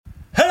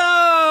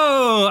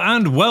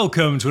and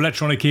welcome to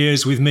Electronic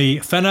Ears with me,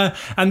 Fenner.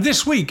 And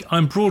this week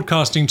I'm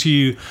broadcasting to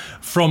you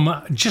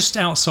from just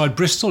outside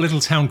Bristol, a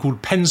little town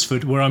called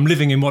Pensford, where I'm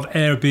living in what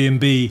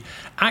Airbnb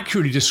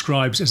accurately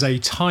describes as a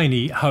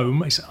tiny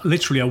home. It's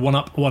literally a one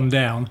up, one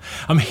down.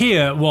 I'm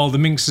here while the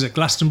Minx is at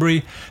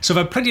Glastonbury, so I've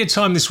had plenty of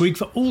time this week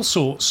for all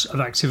sorts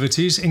of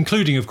activities,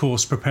 including, of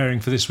course,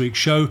 preparing for this week's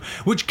show,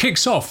 which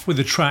kicks off with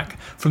a track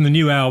from the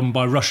new album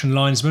by Russian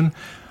Linesman.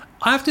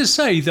 I have to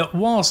say that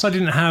whilst I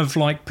didn't have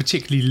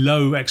particularly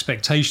low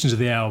expectations of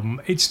the album,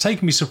 it's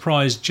taken me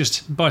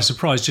by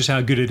surprise just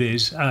how good it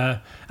is.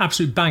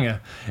 Absolute banger,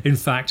 in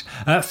fact.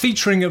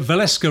 Featuring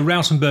Valeska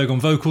Rautenberg on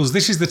vocals,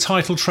 this is the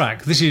title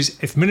track. This is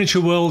If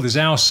Miniature World is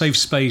Our Safe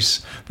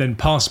Space, Then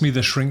Pass Me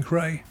the Shrink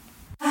Ray.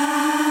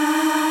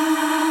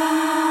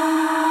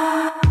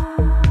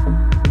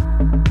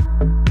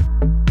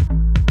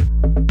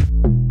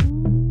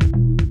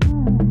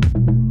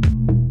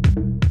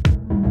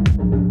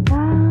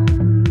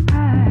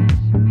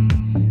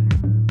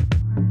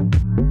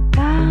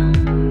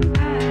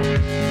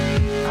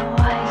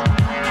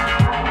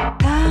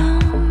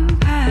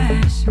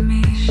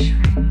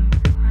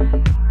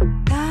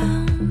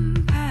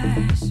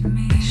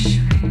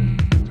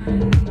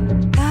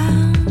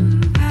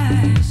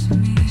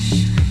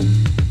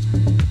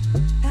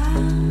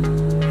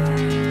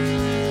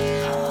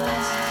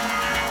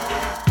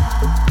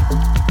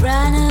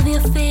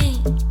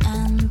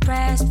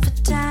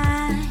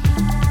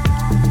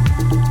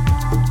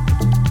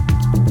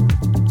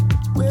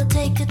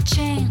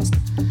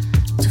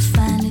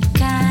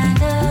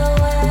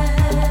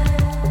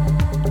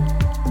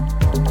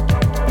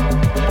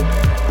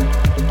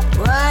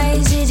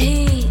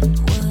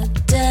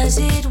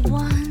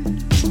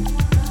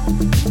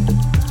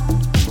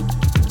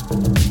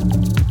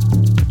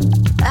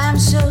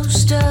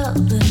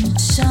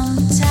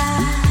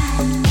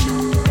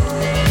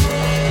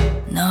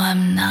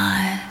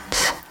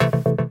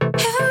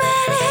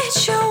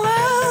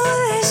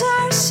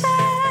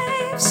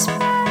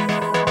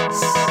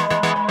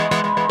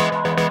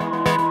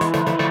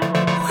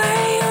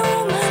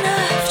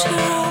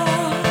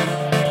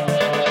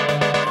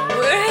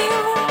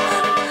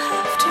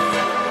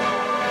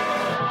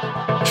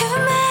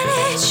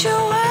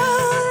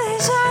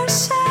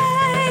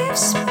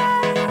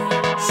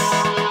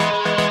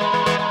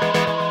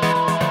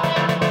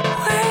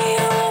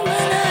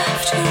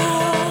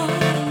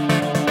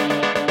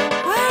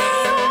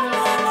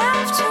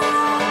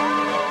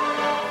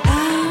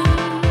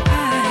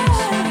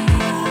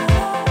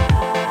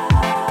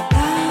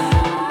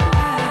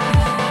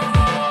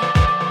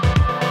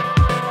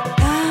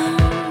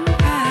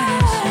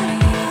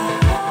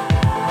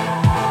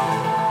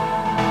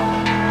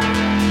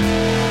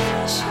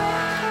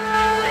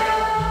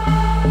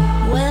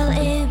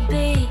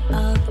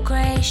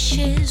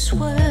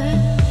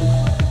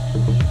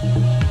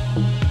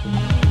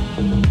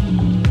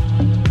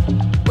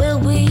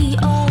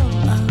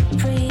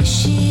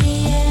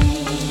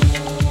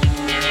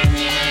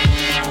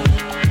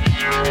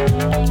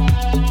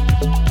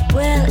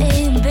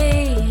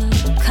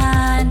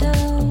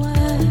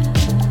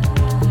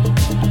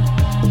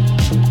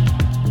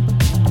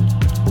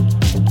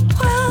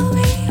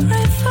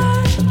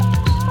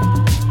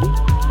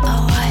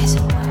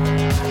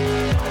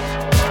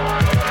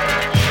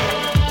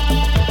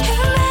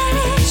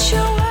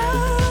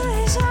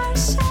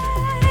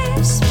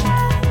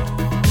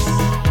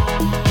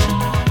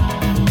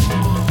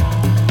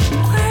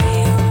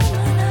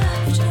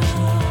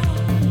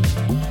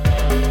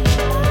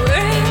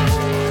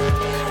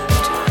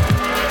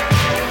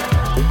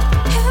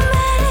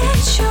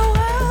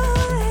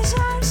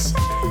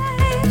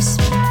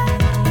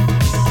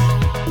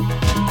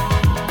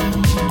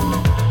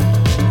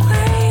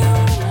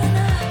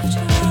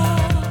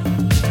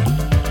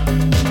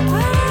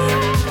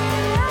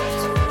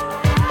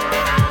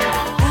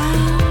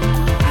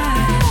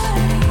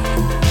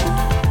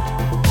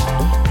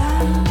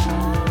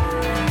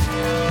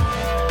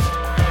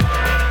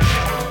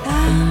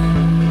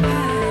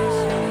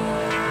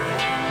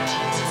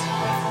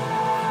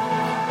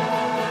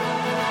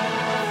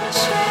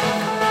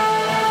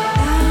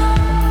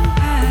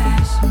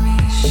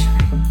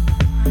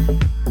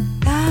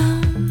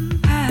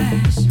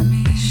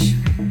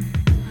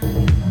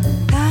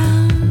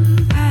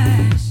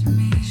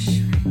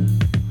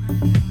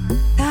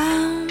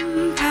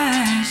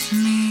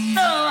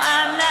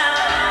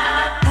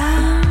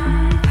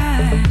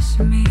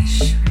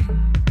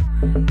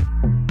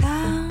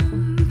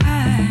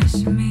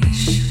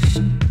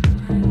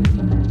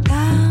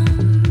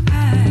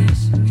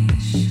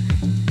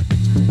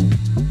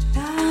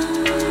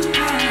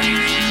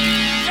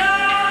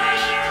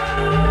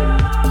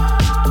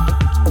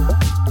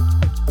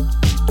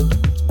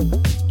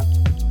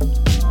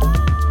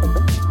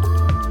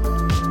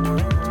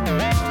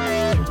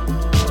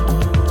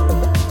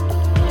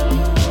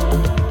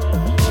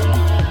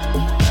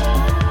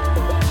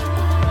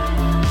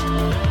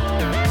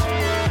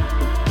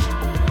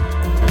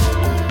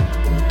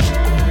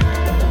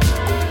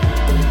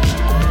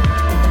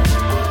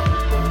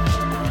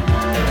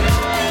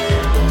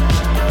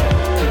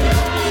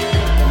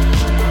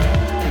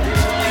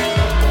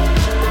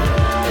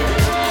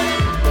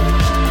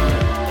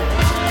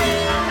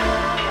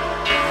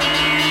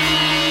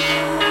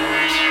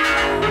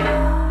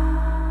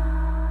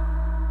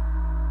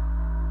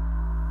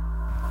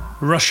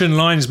 Russian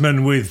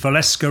Linesman with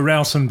Valeska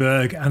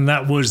Rautenberg, and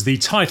that was the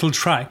title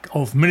track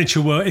of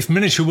Miniature World. If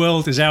Miniature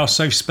World is our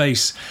safe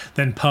space,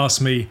 then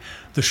pass me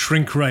the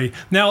Shrink Ray.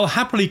 Now, I'll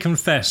happily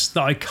confess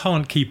that I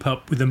can't keep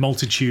up with the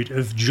multitude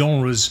of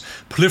genres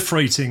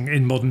proliferating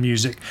in modern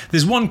music.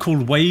 There's one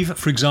called Wave,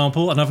 for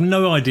example, and I've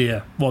no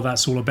idea what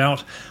that's all about.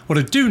 What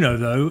I do know,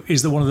 though,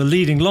 is that one of the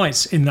leading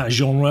lights in that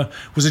genre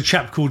was a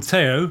chap called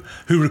Theo,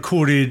 who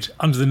recorded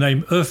under the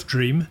name Earth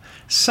Dream.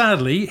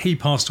 Sadly, he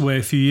passed away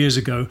a few years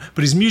ago,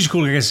 but his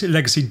musical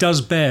legacy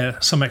does bear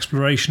some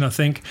exploration, I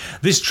think.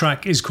 This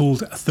track is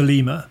called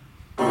Thelema.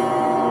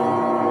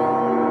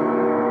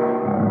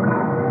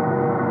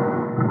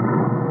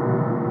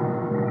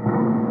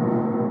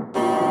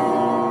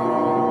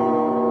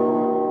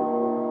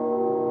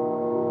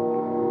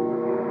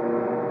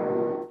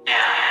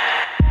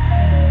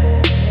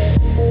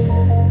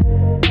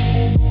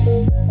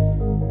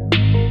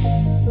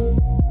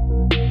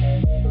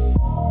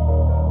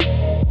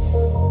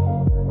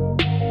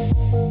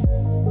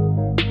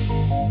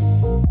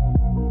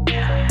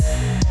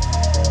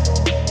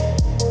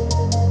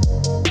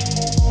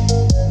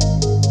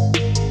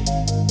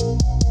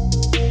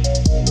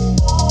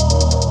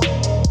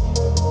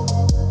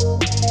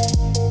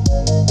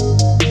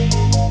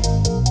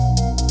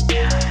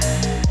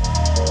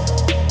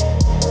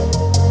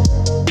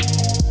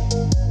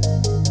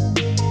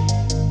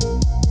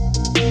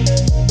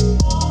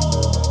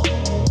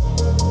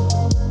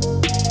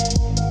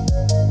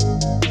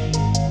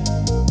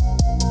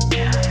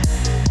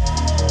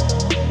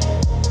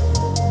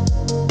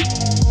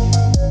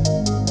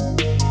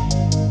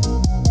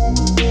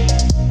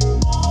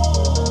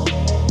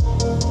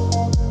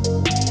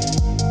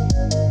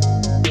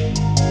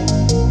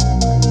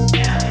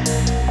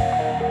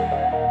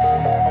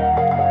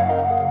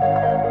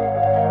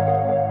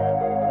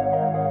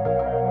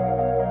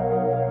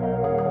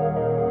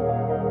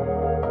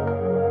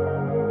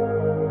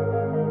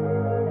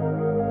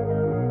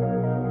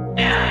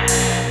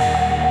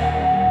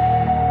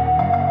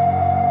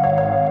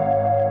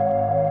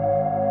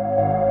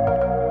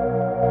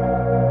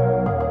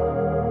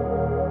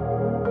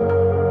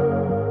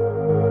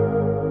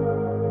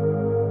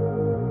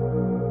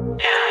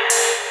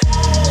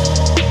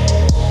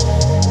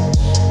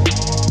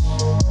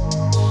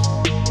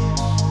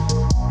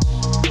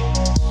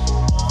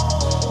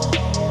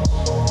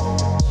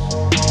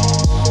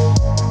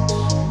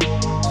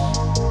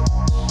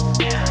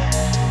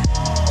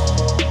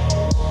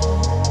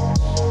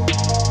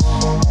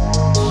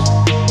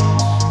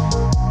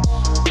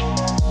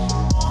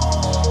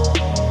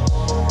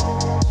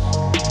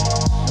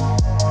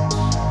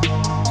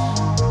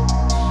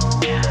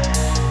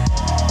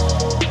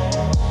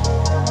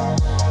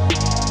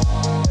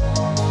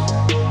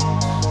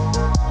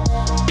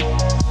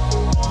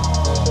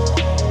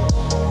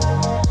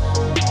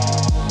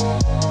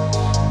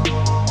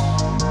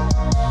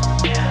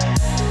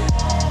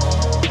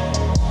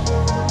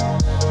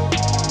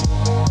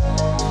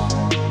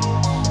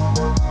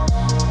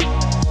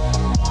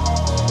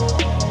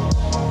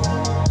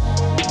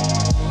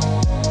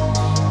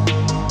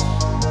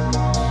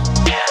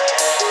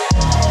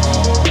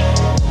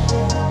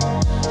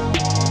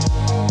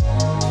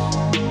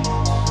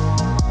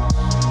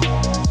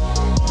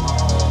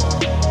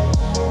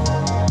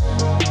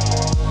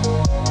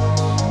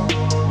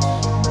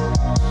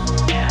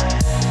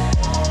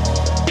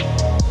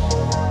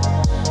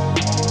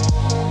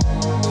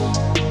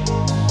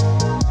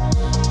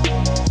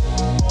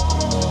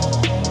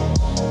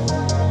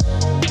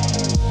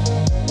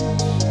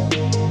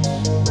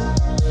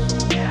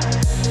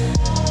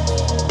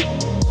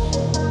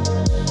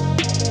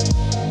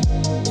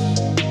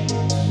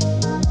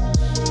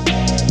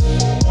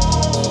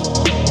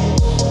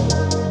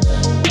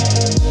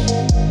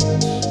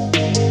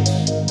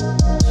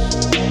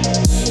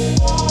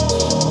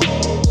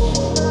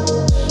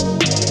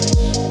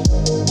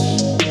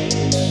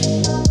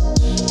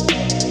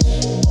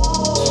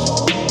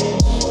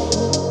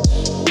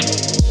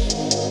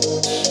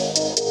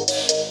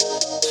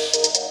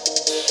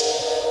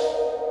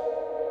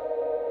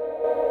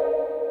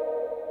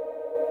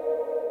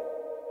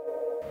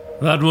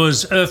 That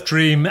was Earth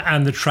Dream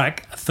and the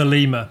track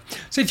Thelema.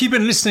 So if you've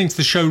been listening to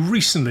the show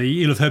recently,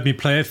 you'll have heard me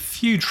play a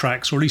few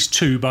tracks, or at least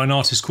two, by an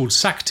artist called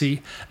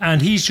Sakti,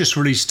 and he's just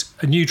released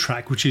a new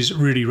track, which is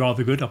really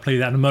rather good. I'll play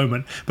that in a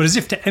moment. But as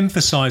if to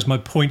emphasise my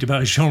point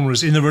about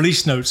genres, in the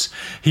release notes,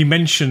 he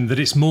mentioned that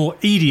it's more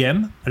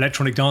EDM,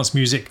 electronic dance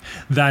music,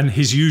 than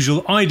his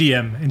usual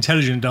IDM,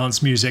 intelligent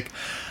dance music.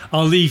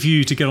 I'll leave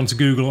you to get onto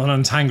Google and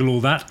untangle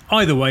all that.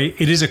 Either way,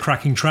 it is a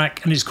cracking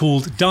track, and it's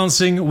called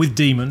Dancing with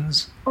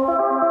Demons.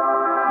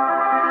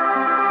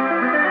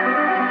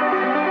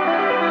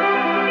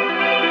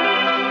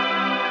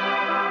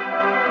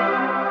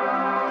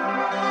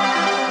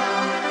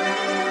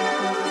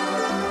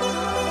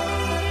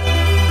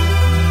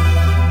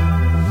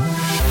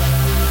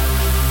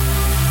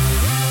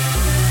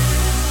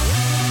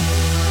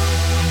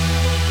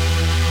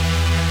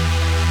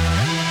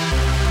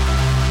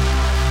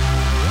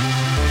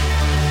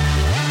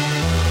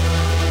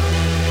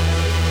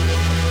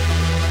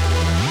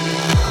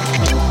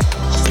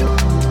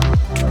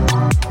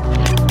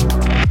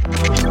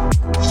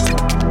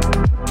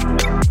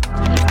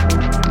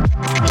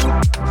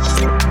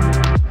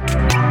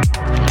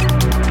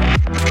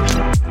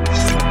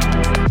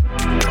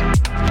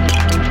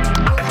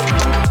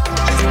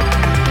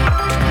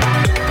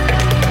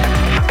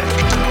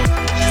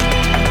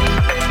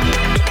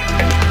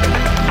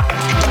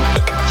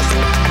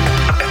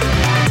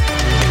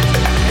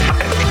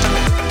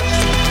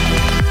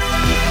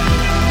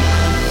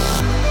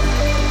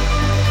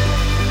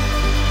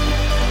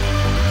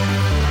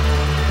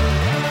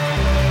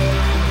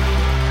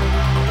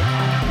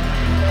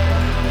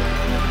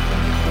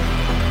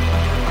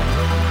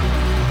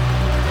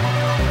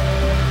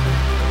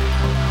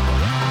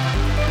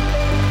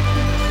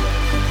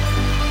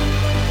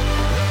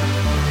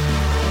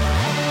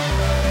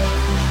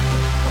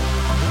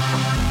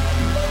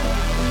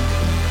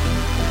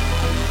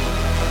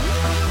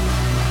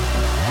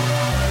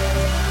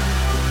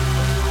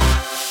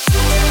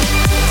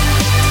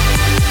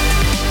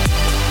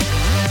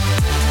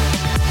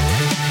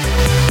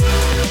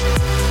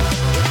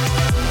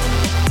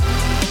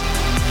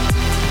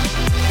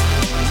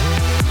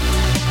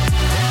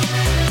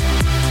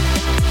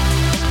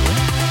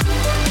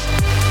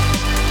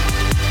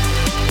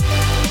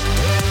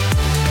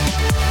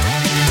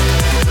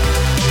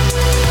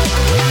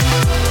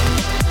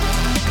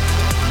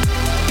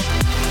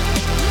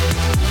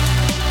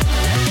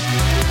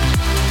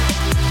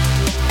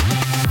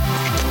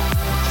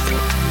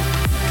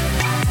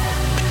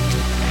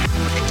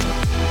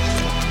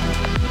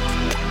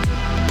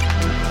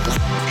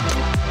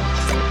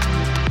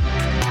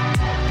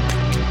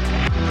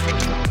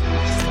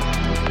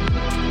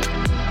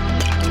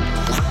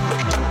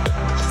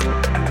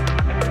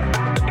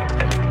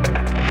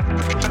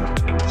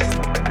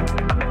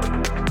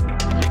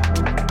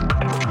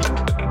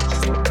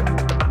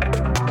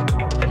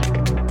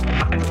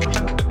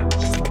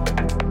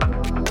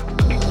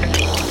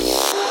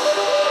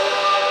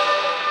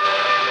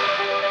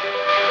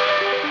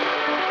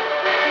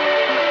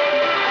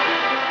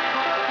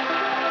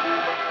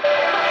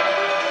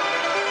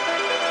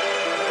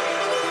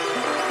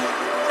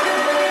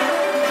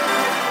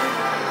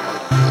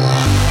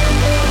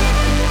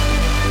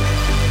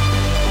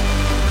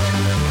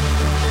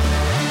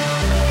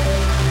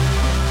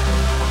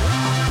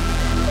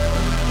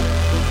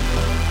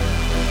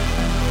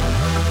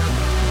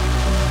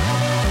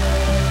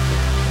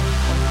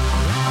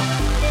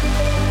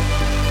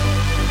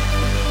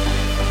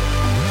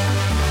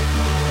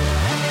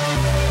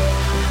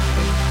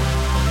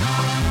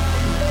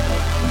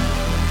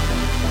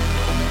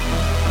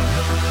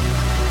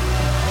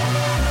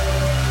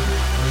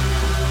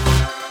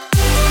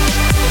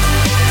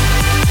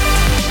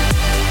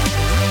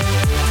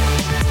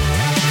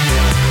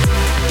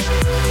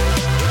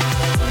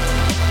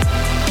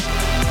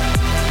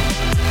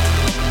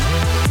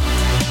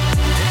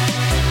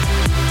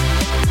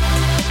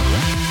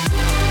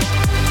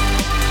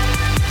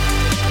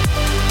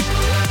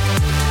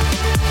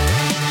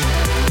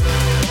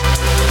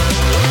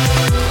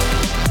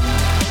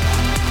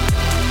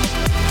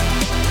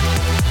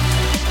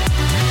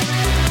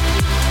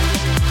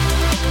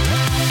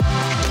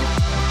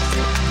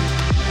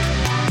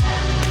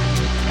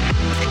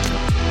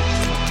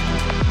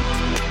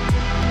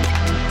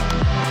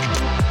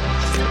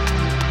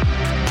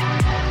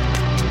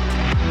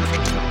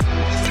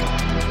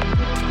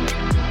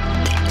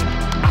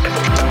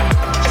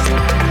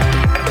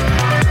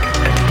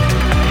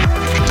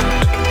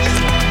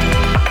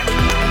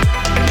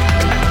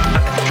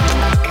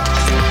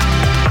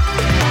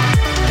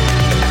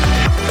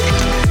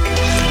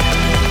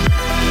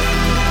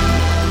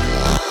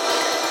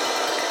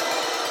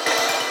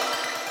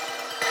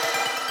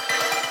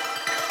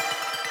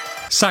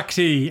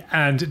 Sakti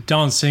and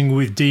Dancing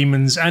with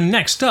Demons. And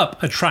next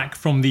up, a track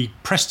from the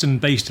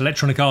Preston-based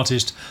electronic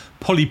artist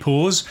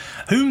Polypores,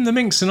 whom the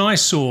Minx and I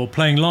saw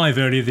playing live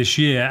earlier this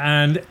year,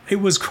 and it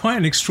was quite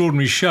an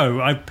extraordinary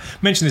show. I've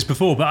mentioned this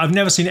before, but I've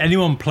never seen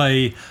anyone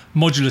play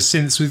modular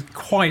synths with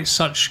quite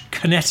such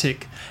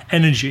kinetic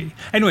energy.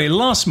 Anyway,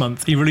 last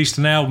month he released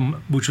an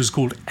album which was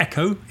called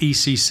Echo,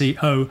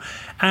 ECCO,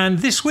 and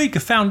this week I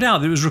found out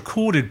that it was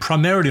recorded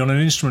primarily on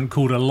an instrument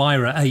called a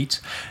Lyra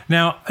 8.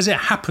 Now, as it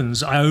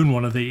happens, I own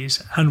one of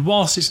these, and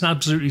whilst it's an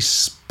absolutely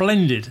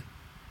splendid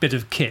bit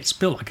of kit, it's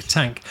built like a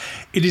tank,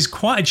 it is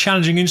quite a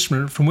challenging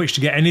instrument from which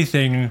to get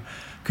anything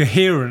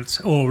coherent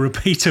or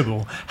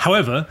repeatable.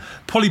 However,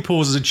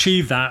 Polypores has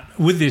achieved that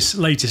with this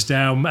latest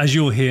album, as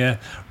you'll hear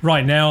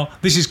right now.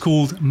 This is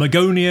called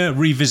Magonia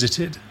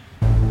Revisited.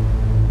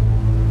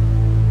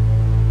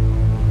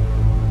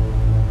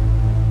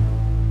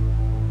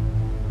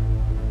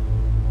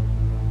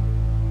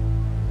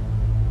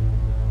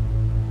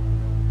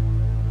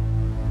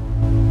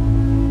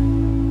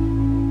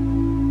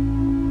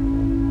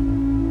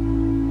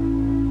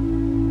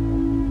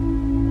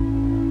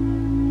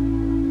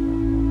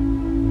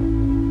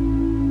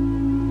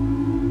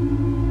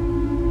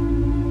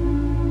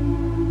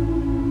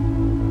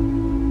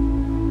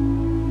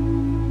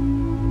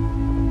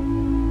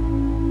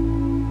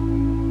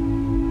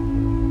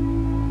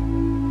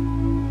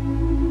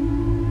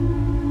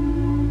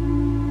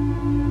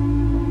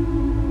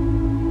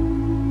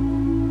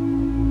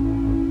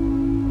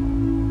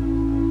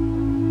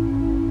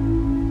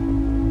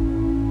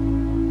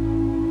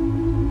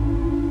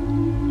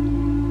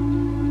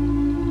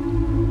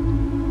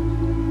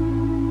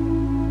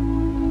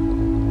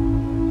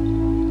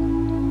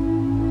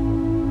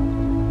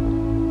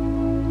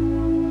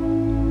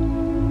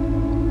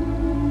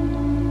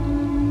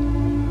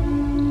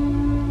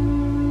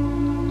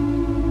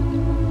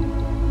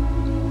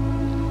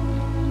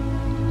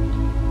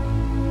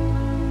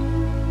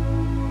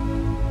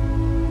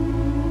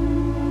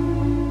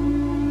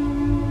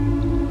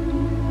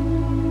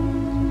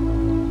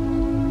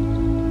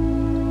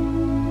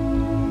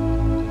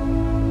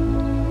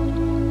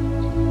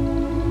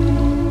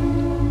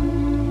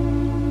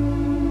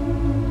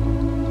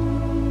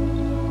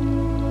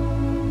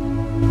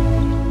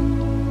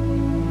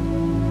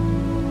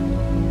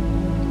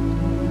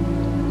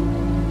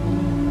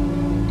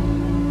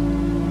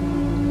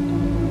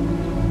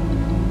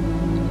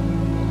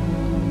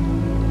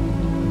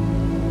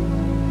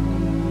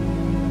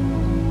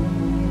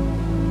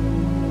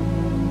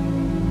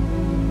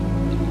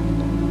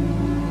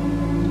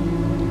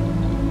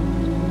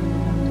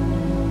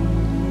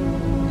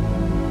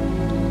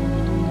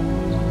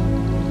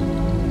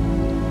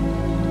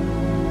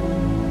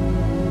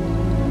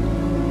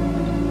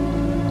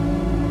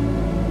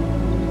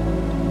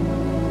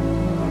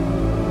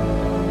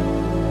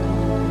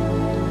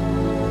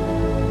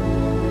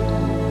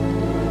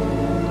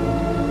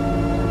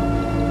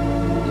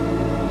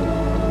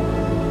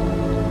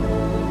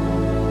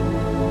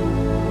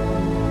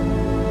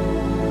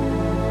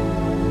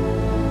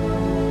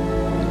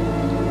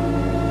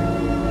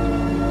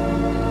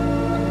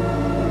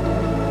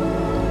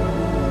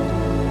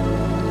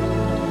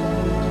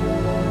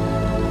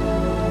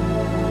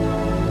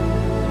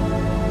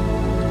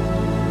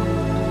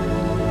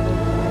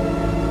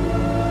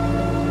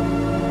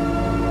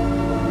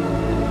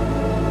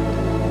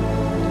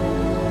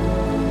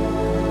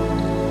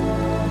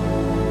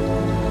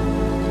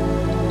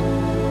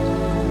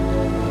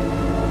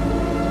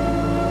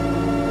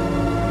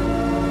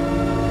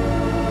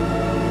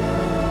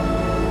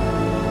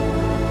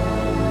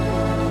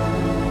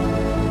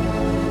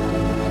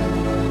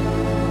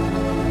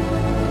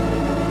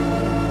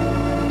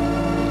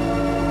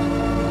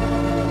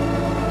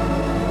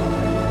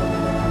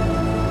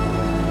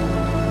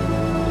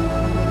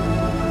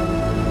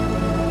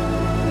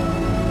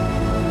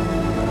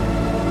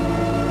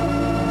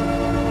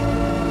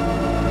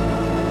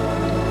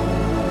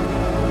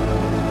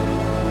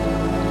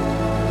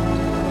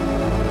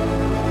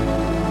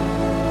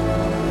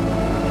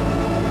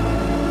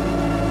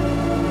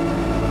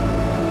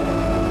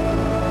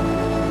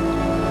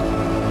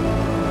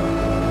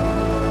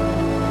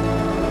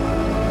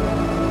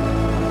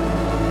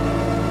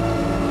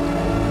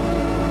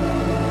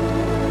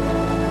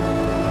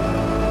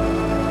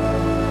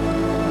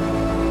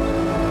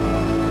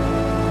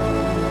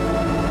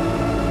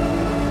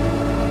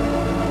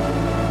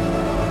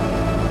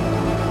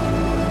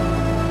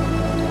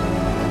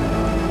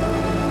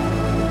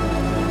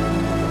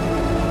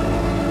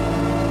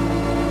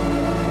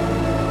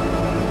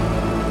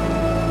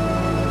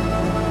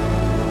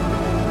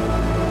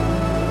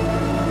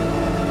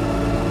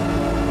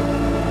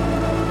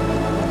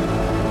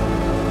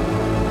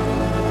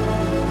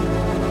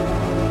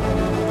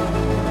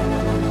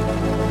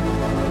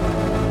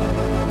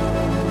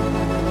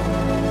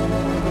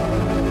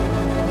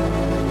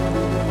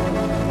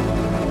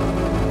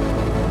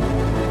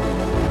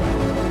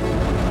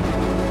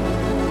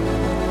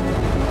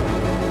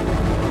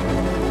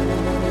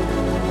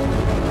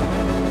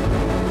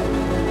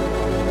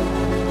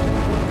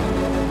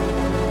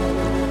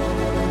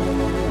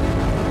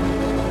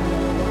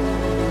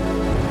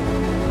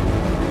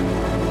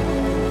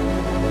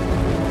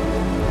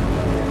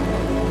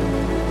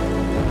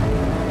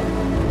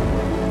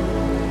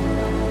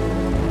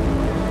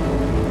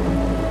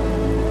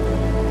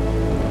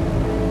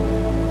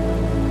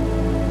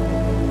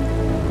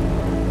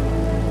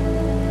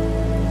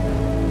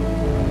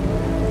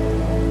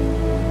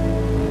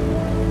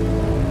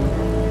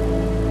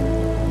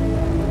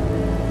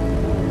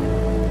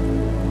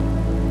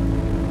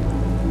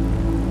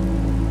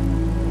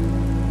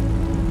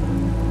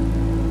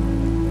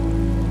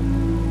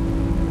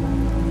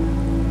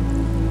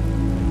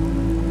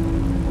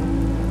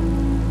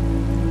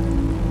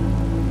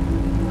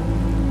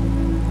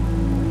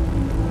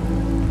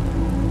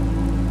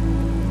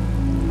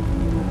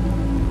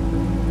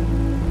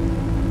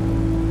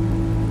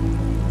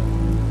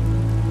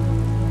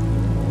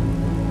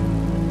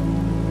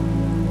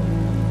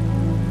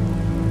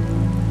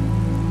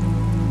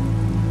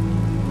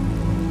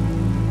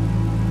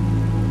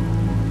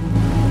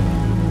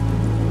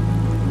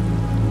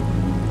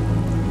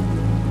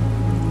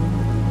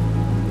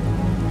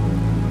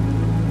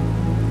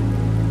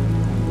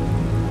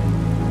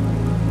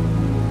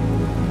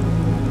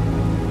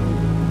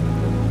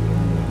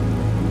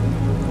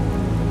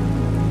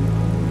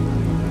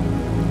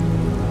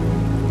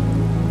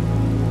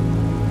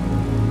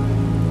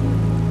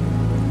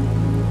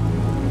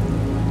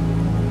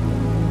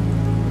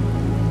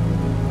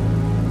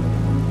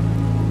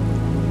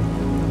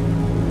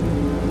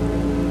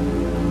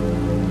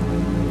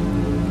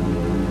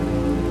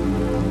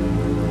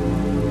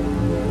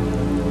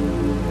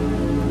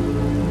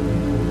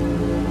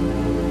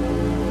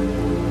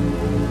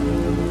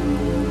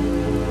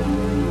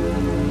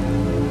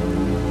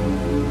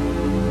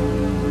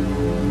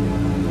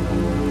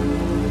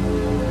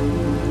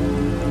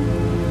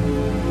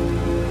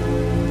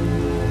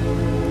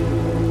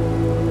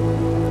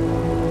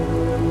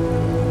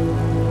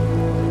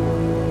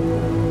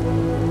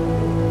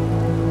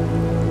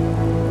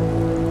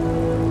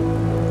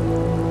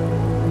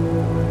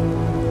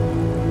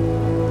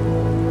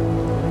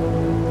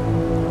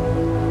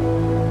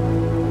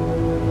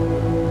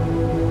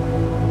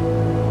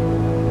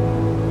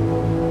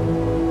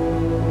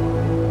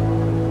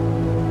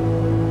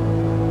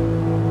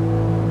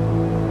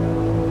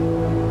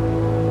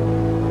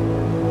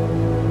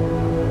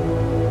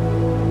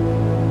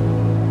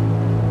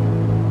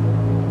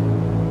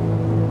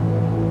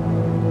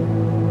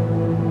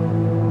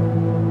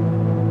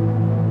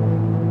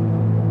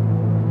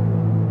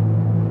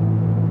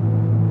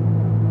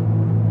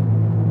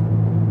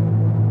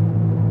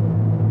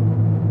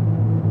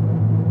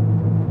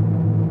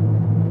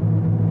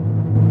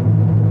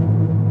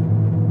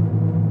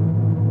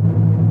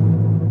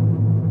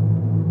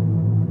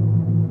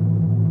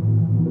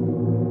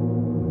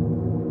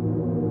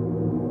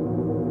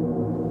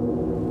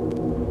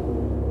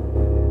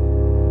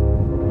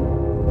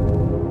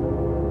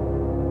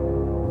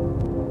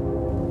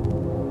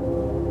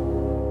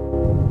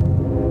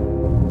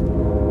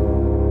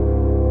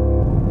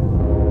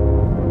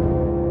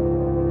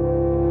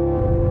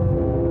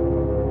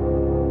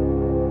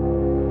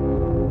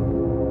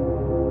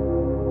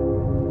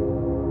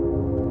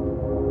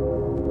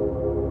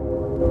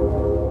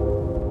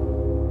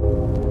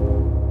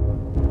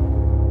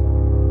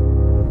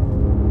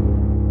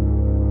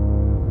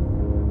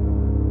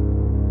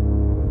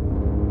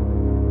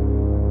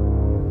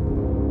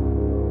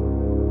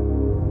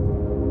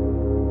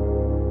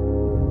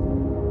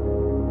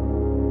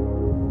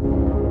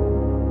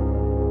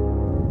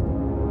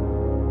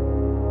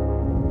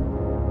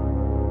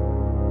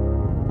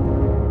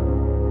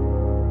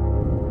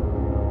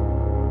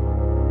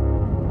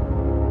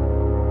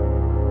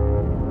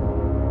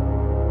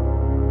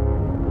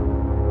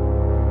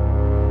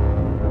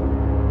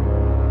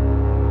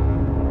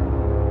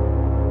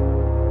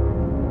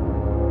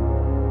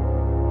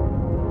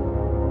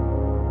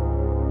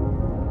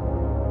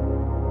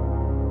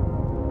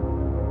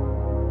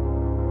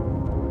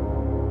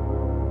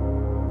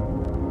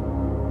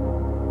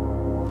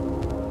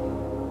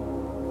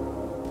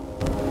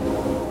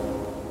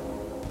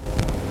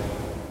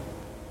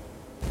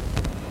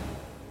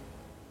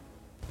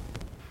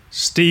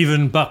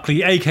 Stephen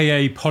Buckley,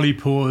 aka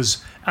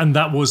Polypores, and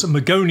that was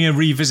Magonia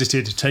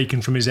Revisited,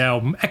 taken from his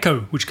album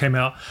Echo, which came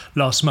out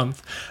last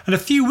month. And a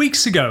few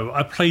weeks ago,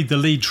 I played the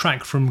lead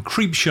track from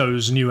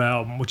Creepshow's new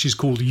album, which is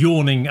called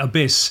Yawning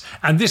Abyss.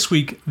 And this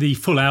week, the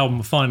full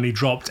album finally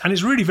dropped, and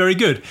it's really very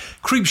good.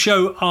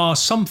 Creepshow are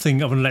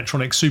something of an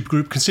electronic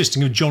supergroup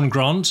consisting of John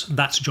Grant,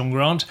 that's John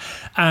Grant,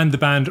 and the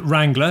band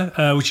Wrangler,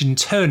 which in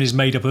turn is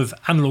made up of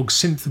analog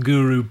synth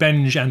guru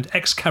Benj and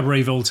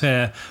ex-Cabaret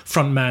Voltaire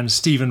frontman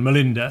Stephen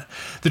Melinda.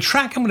 The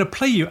track I'm going to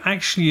play you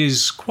actually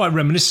is quite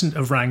reminiscent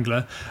of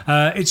Wrangler.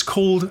 It's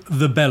called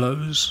The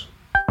Bellows.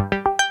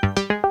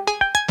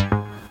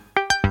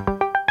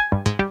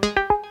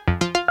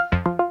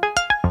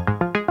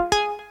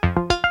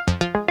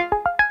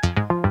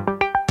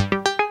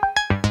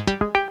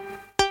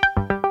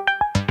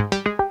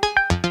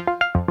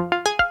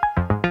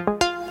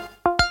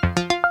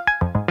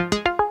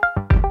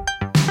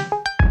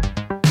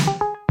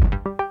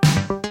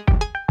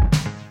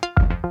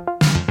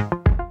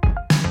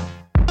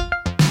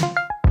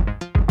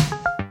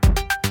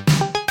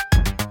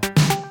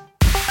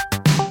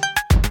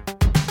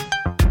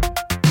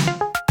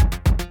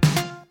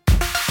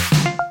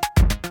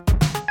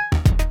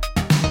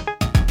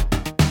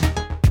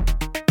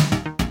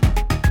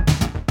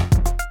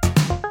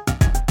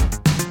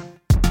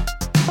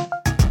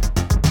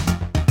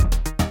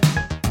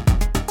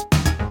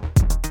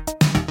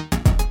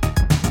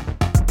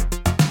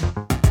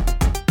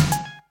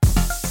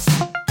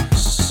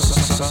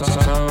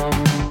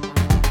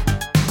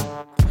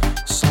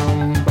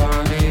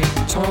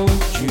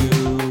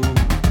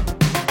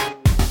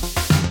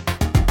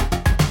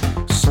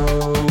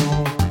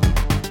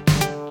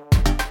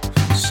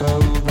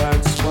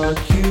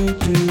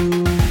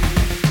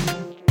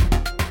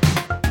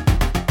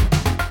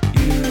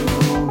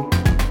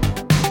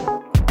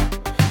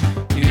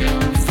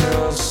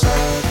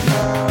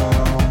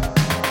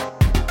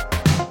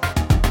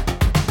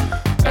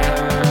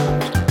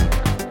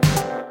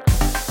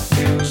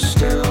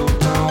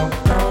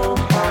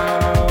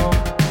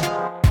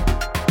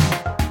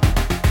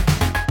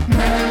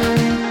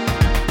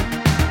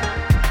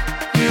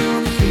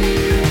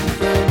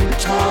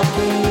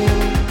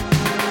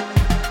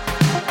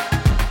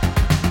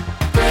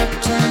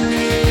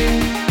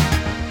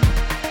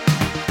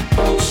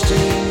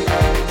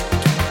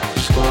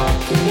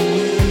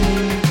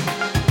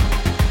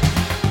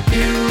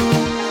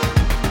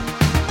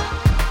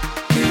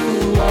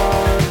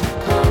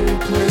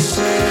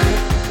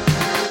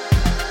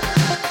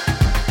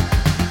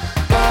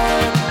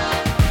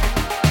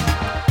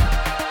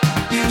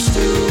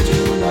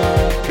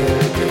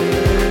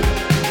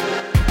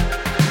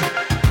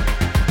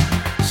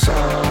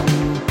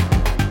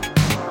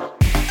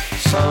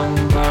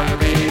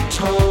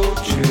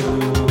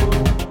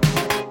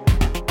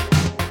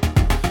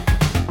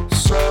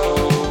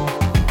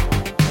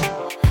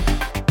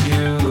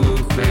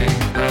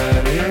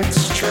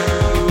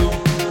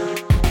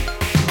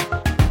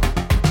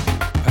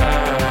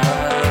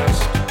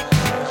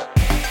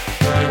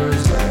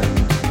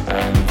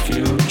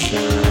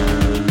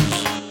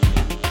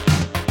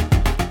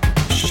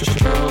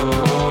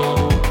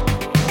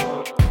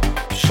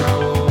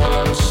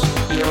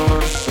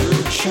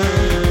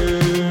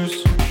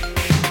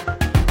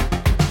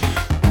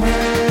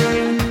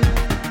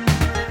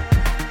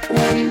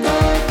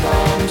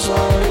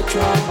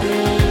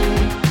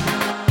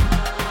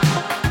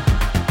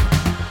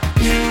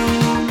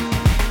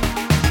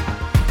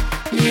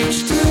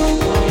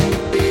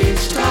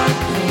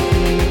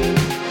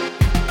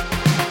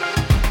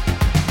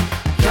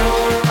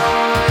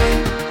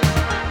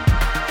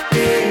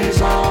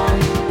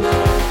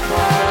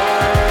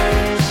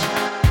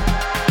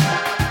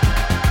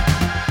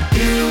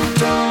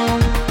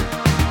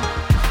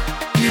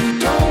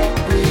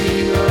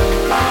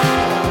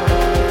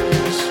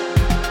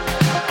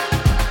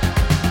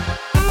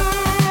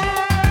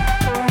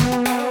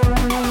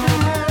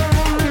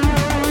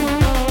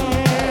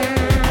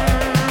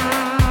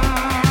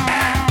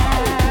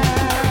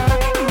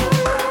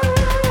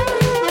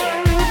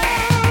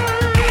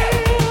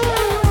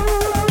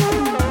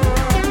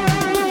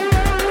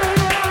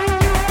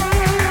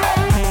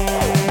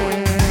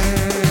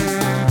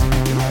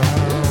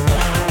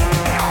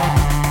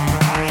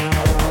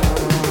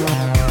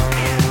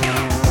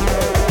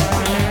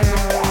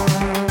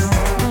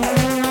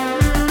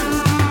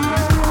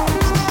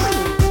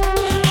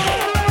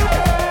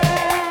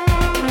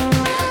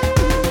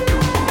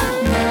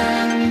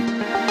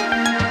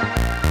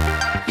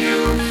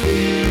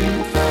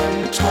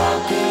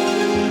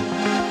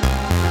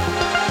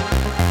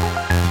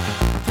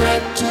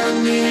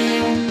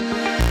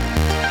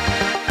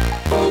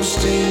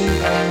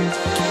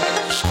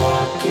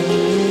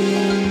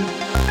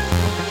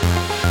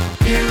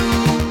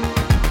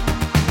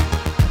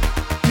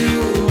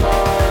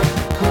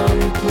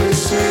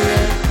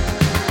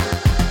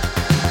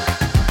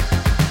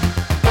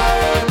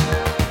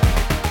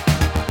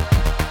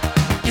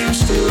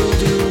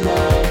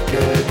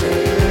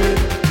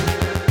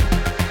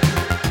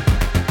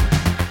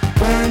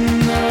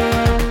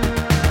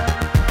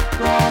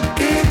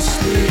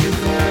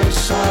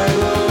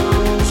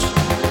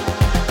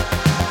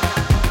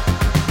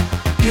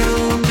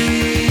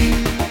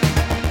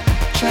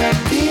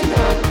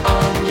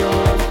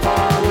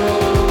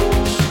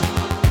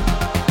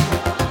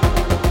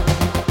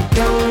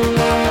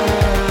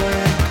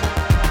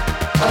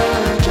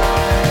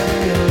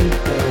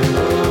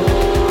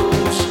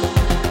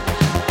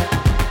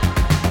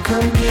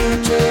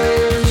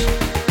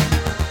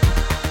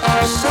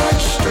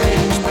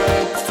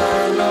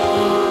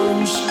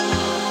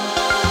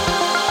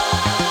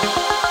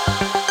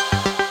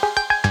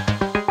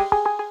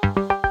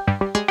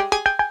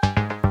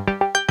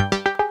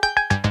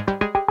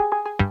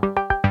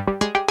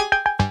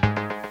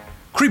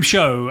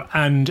 Creepshow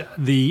and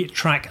the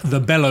track The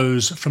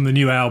Bellows from the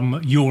new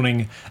album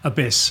Yawning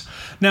Abyss.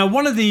 Now,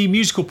 one of the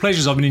musical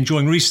pleasures I've been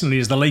enjoying recently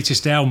is the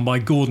latest album by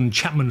Gordon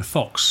Chapman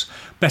Fox,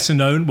 better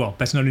known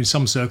in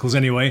some circles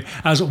anyway,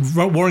 as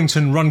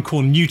Warrington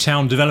Runcorn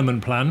Newtown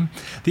Development Plan.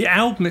 The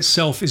album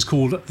itself is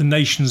called The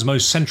Nation's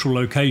Most Central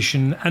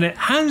Location, and it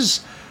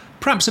has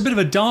perhaps a bit of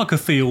a darker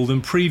feel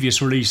than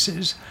previous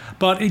releases,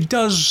 but it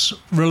does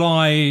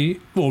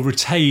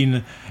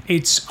retain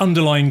its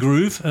underlying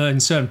groove in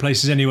certain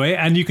places anyway,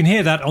 and you can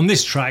hear that on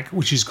this track,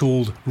 which is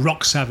called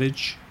Rock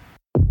Savage.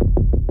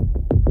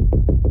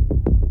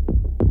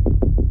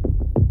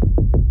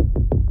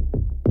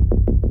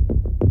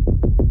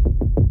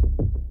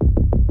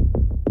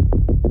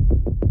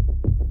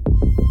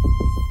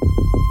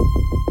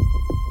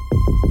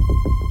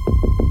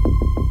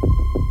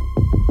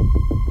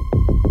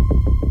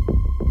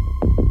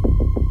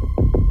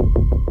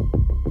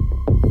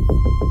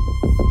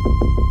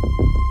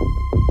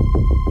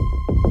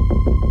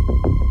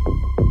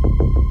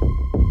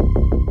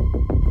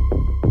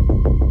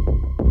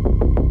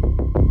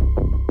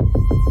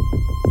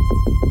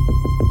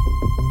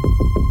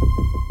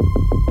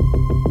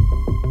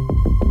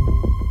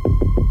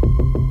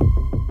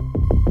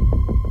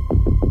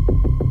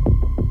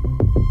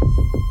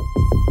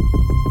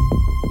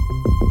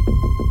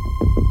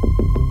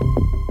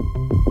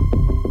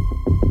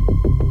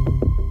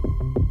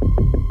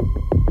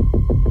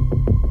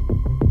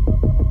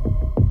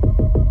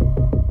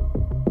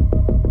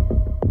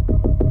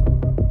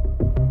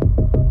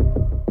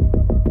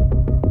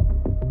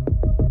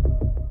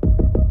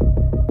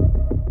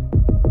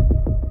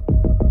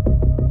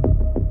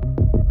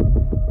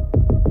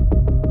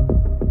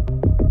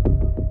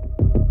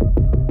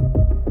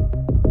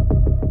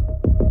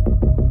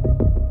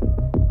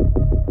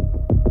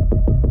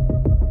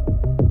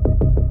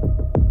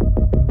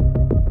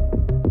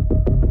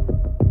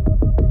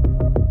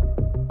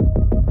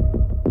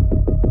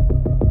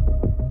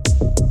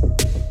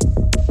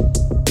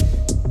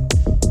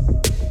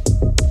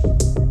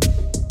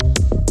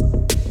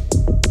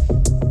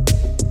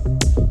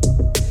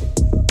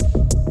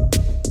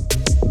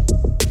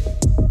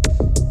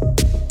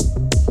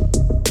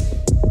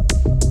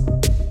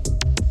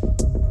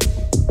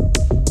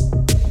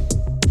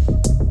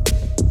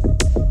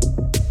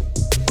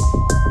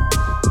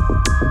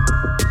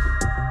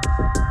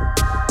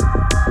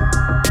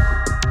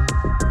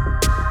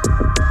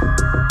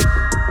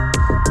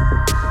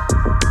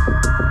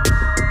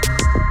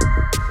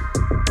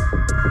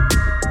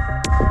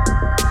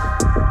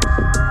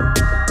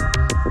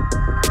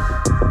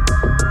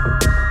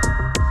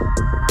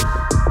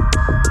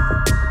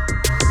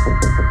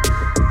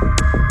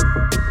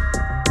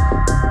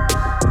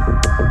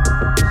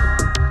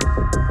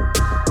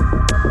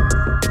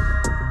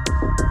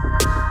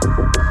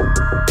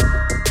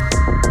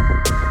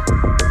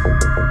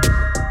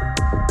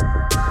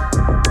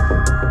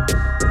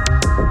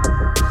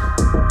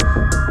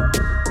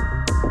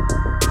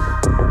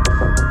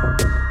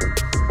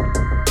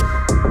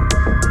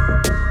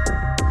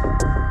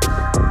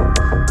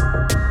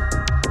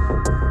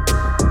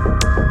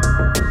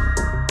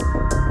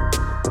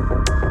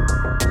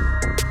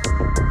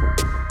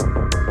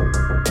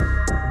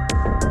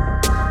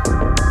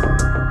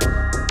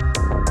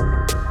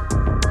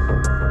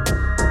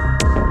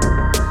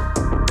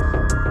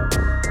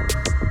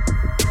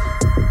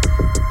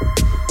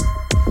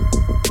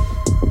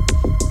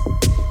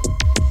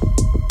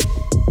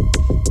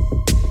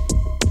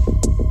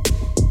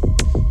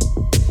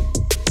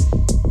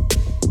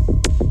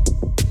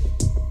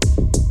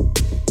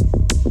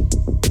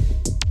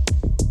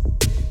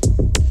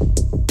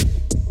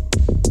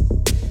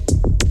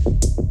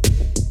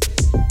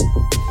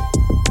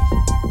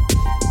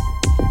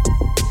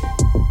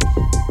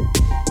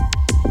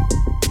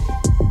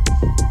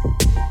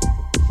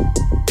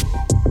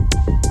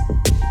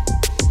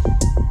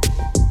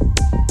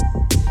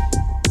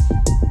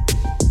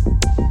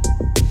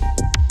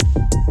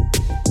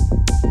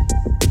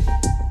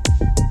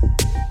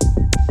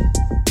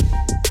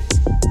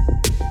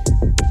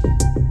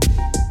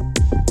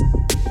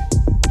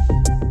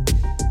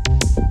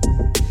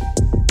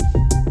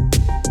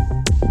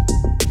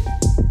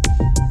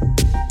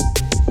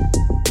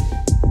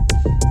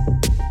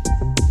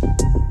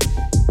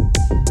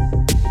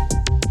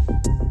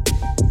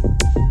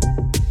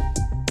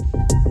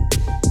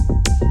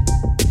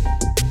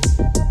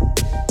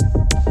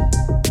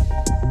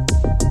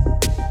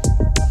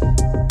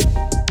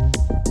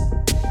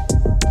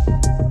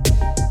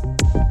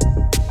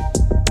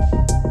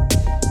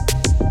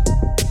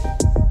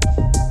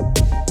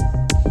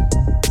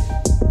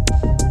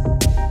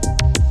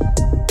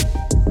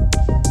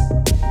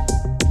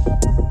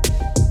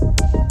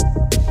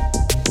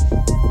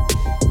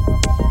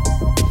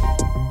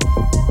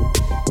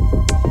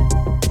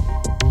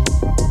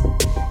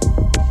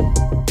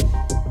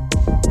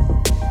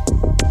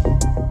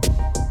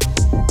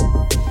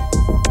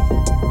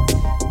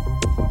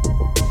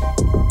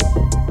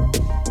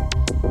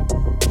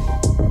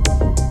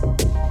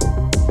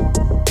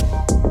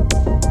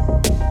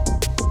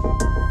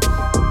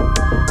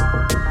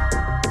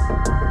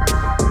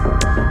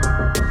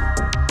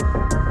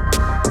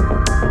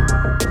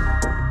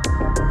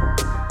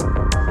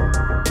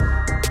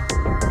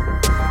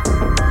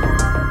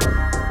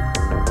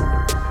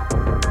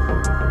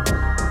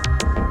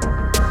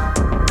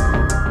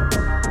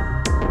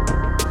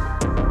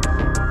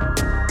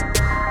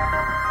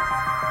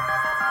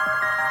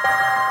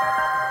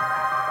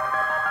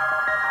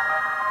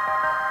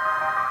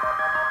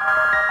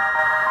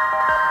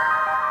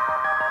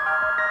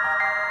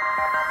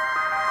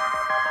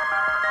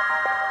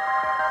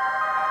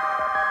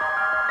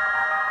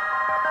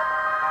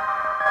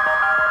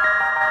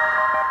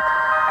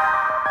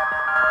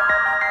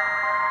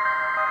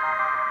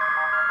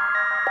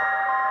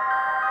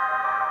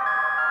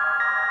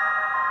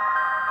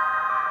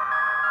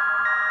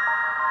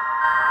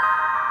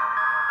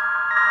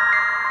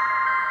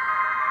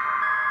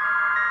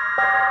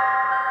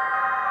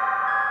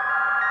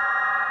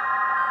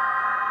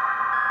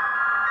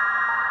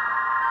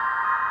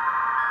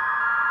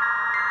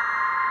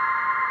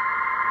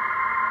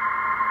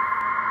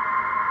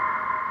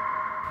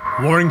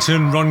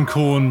 Warrington,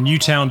 Runcorn,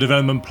 Newtown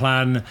Development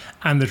Plan,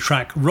 and the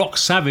track Rock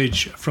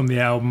Savage from the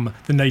album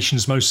The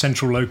Nation's Most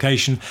Central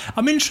Location.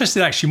 I'm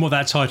interested actually in what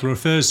that title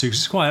refers to, because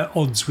it's quite at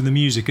odds with the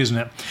music, isn't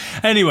it?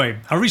 Anyway,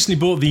 I recently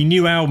bought the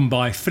new album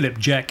by Philip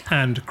Jeck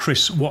and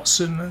Chris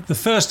Watson. The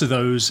first of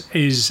those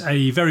is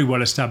a very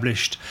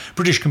well-established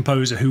British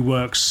composer who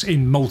works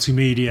in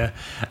multimedia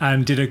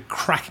and did a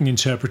cracking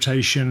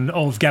interpretation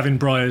of Gavin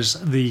Bryars'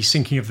 The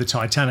Sinking of the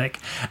Titanic.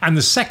 And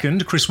the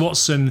second, Chris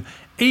Watson,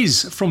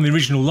 is from the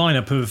original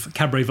lineup of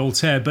Cabaret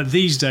Voltaire, but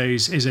these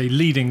days is a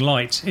leading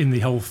light in the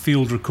whole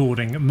field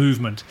recording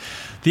movement.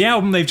 The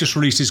album they've just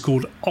released is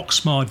called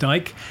Oxmar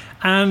Dyke,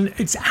 and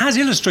it has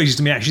illustrated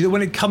to me actually that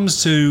when it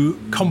comes to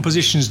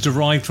compositions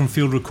derived from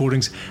field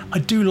recordings, I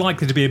do like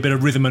there to be a bit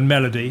of rhythm and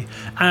melody,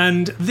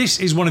 and this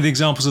is one of the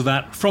examples of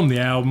that from the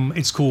album.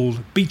 It's called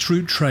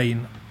Beetroot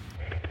Train.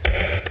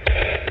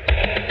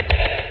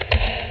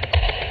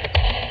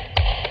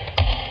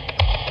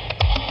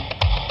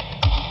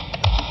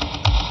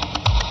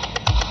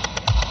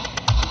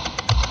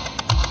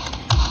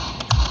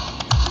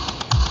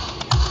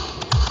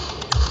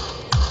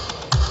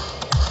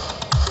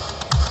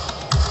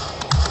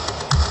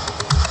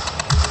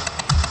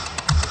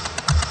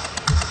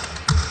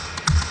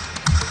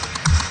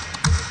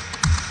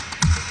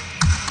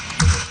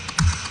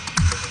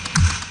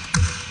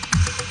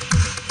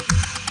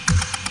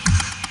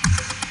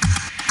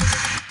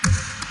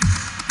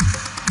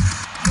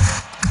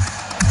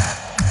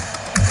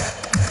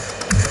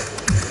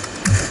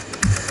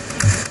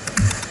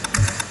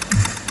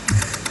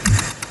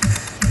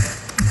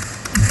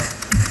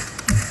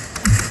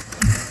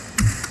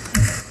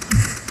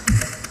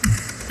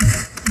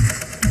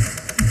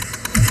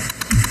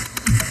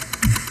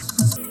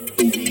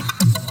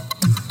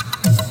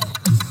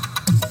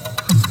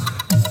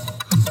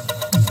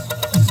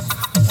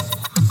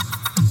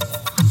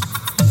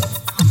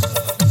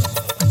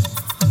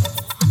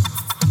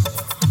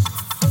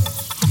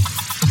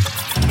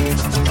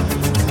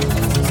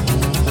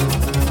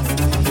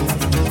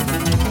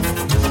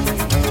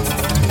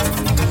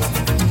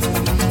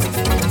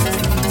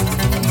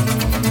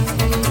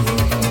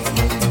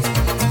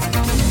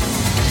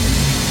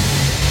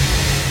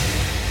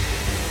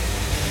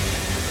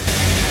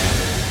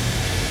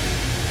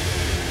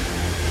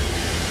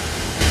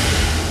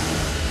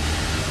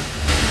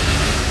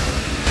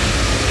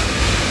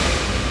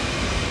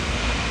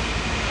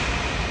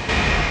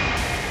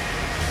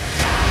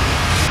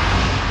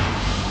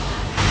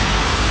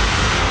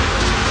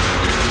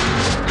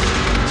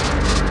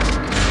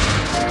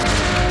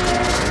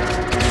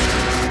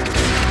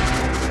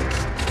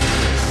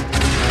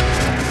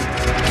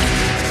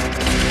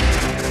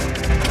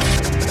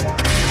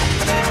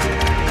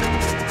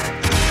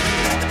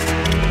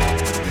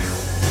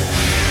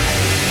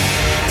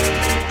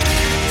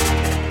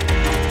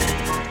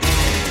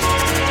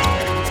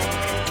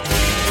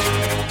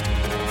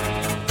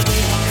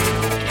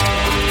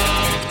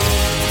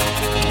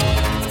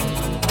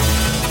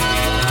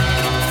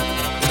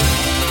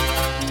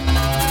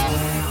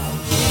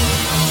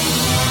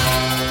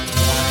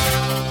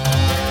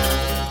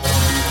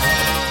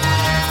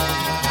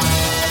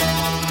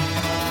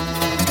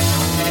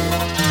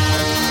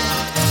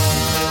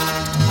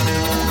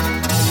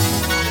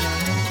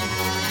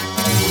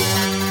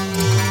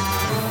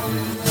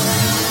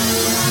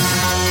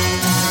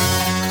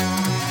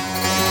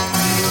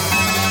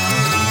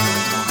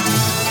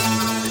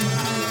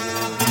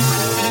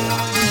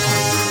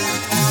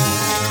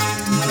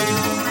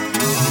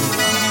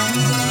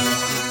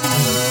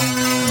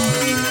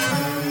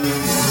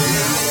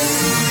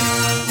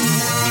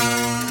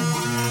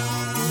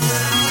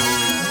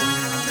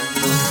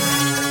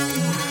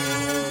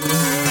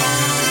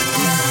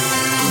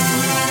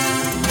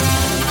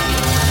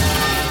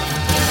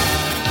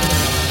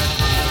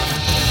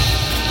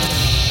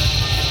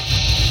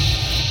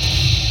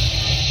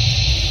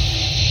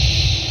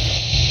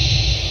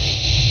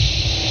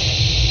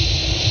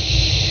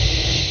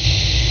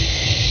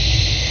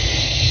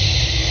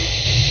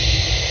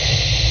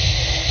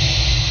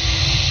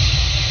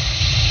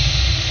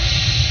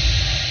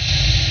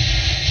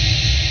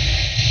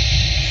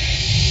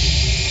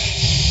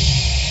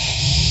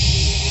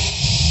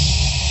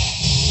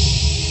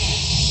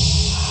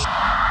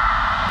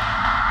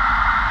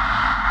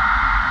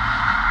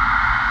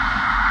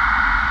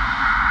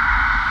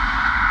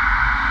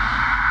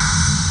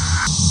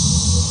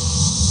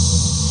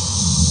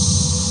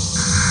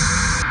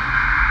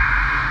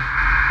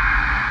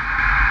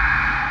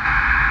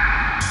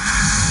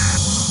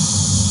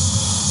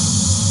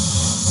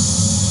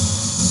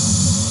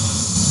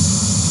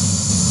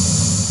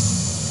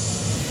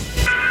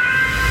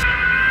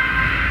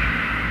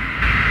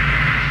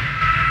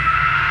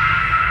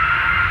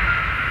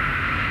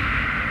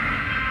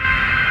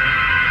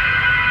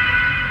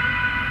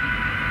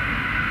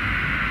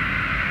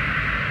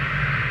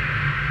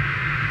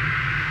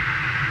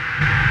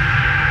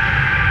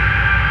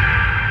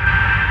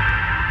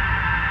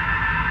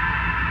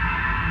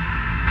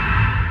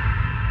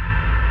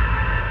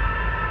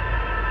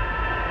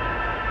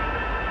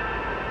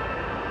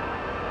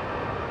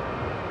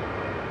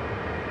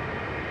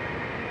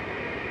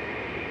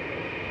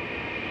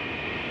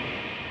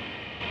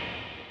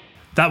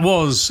 That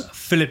was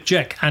Philip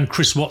Jeck and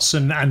Chris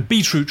Watson and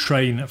Beetroot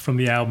Train from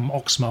the album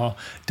Oxmar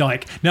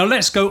Dyke. Now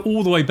let's go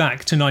all the way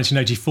back to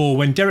 1984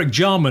 when Derek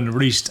Jarman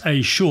released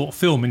a short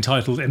film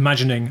entitled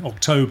Imagining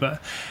October.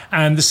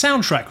 And the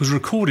soundtrack was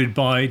recorded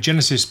by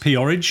Genesis P.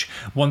 Orridge,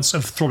 once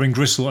of Throbbing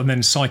Gristle and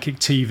then Psychic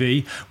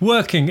TV,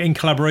 working in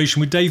collaboration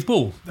with Dave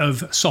Ball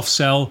of Soft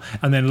Cell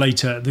and then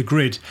later The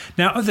Grid.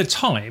 Now at the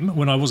time,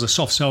 when I was a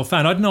Soft Cell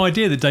fan, I had no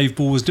idea that Dave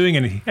Ball was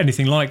doing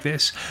anything like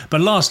this.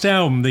 But last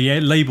album, the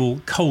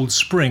label Cold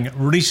Spring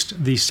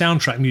released the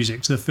soundtrack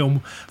music to the film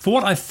for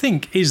what I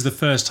think is the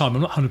first time.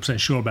 I'm not 100%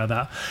 sure about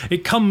that.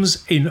 It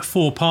comes in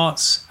 4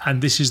 parts,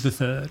 and this is the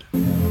third.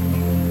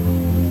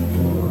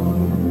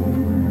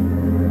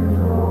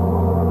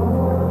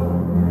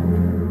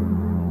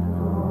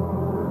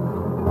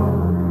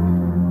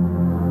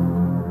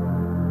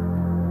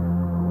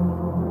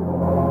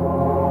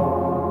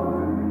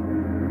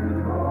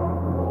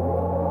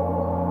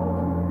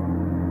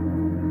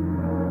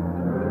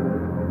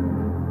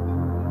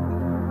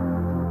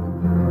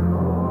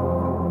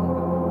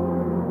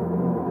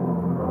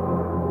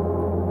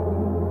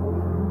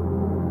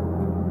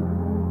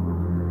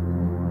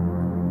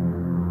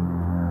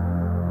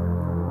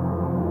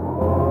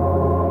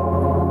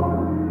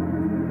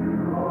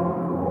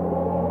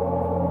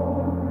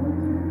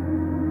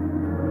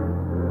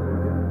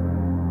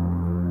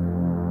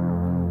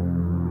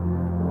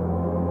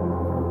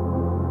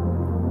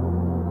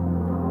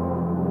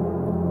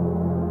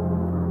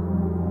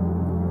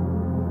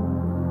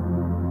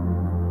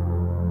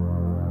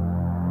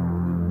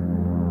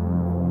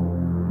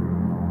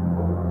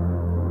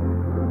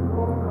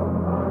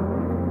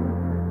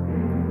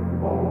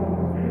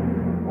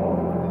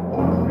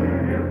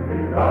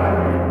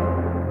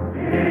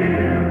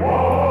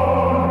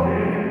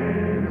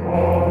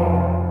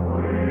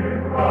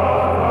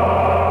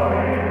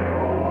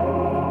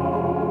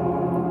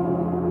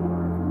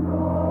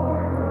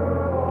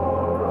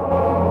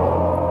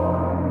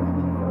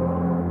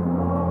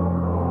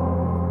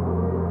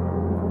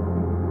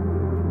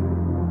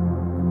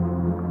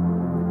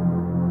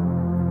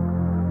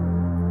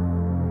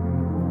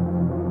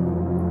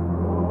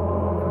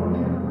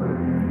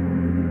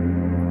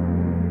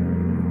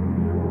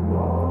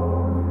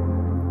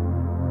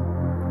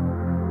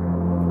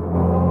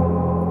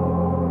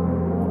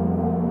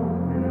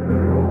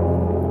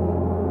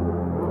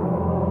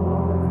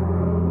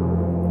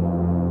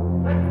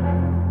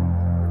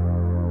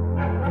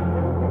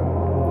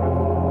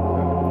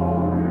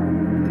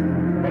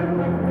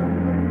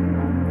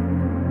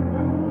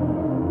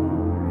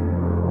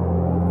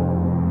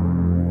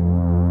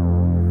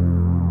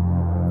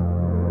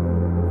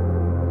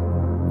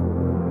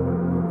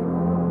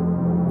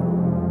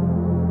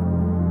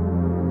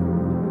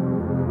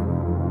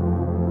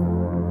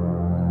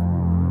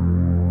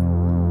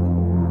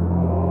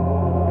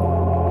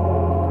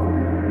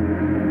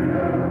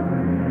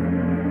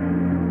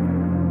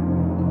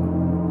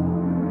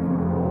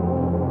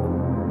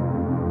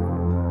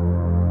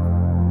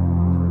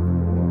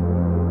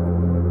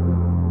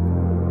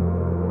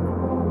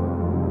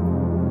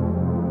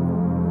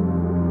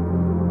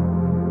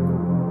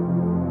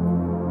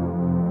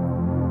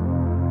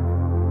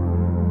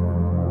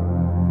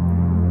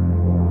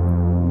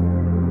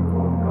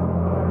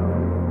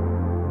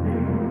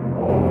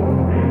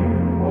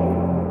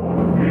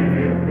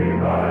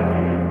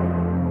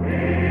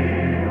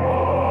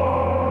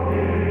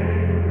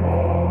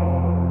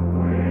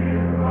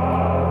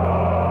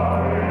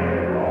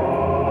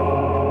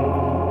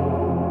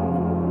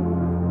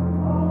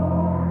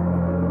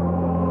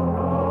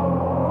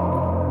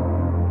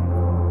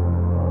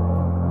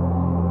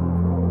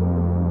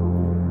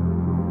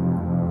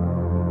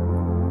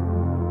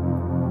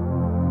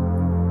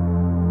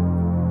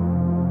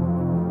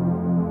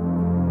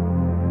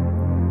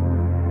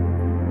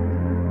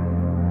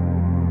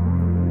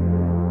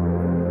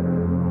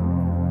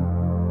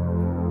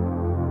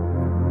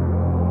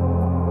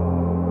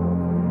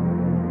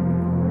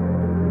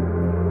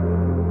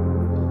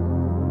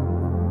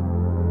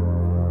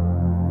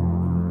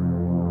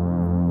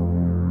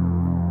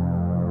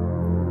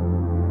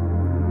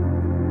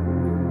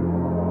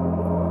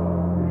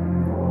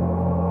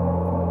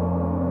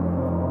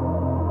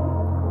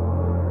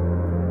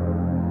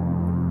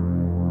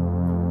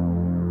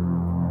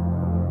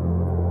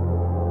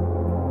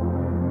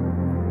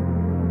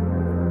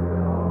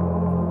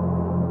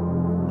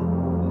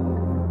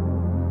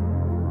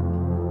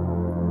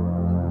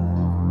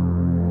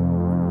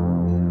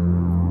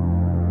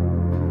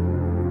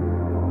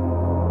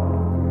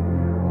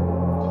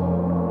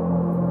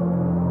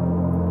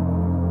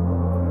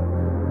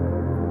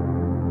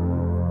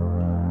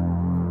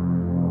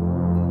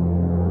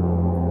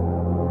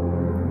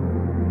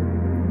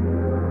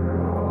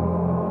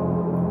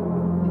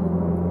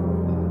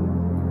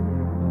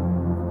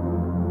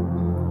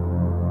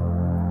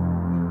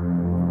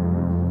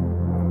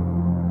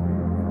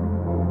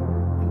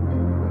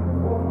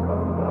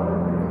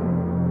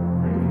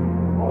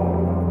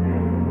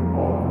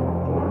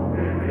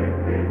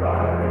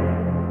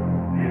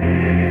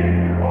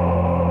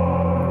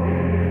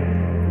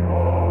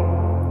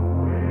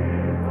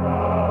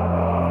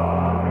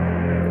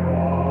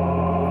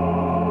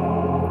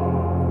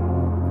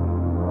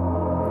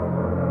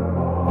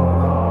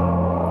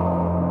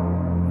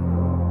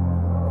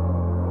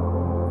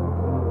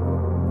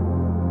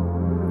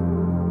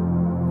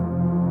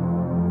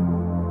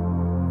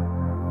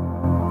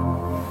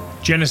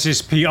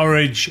 Genesis P.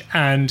 Orridge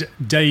and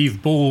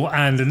Dave Ball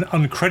and an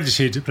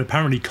uncredited but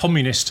apparently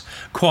communist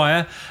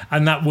choir,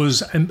 and that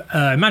was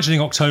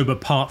Imagining October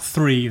Part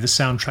 3, the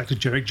soundtrack to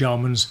Derek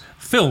Jarman's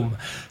film.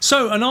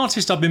 So an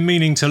artist I've been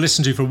meaning to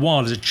listen to for a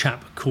while is a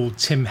chap called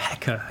Tim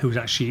Hecker, who was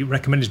actually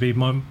recommended to me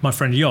by my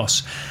friend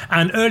Jos.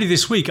 And early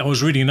this week I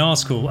was reading an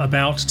article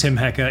about Tim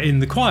Hecker in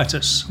The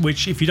Quietus,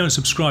 which, if you don't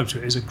subscribe to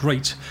it, is a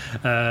great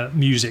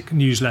music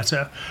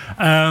newsletter.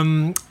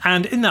 And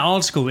in that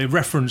article it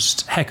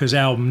referenced Hecker's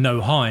album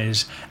No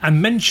Highs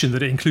and mentioned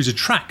that it includes a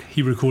track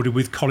he recorded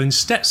with Colin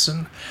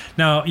Stetson.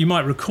 Now, you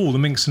might recall the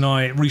Minx and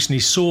I recently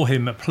saw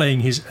him playing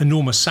his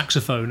enormous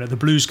saxophone at the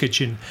Blues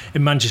Kitchen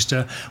in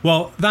Manchester.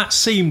 Well, that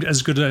seemed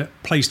as good a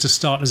place to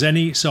start as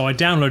any, so I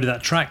downloaded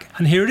that track,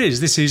 and here it is.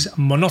 This is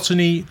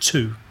Monotony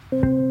 2.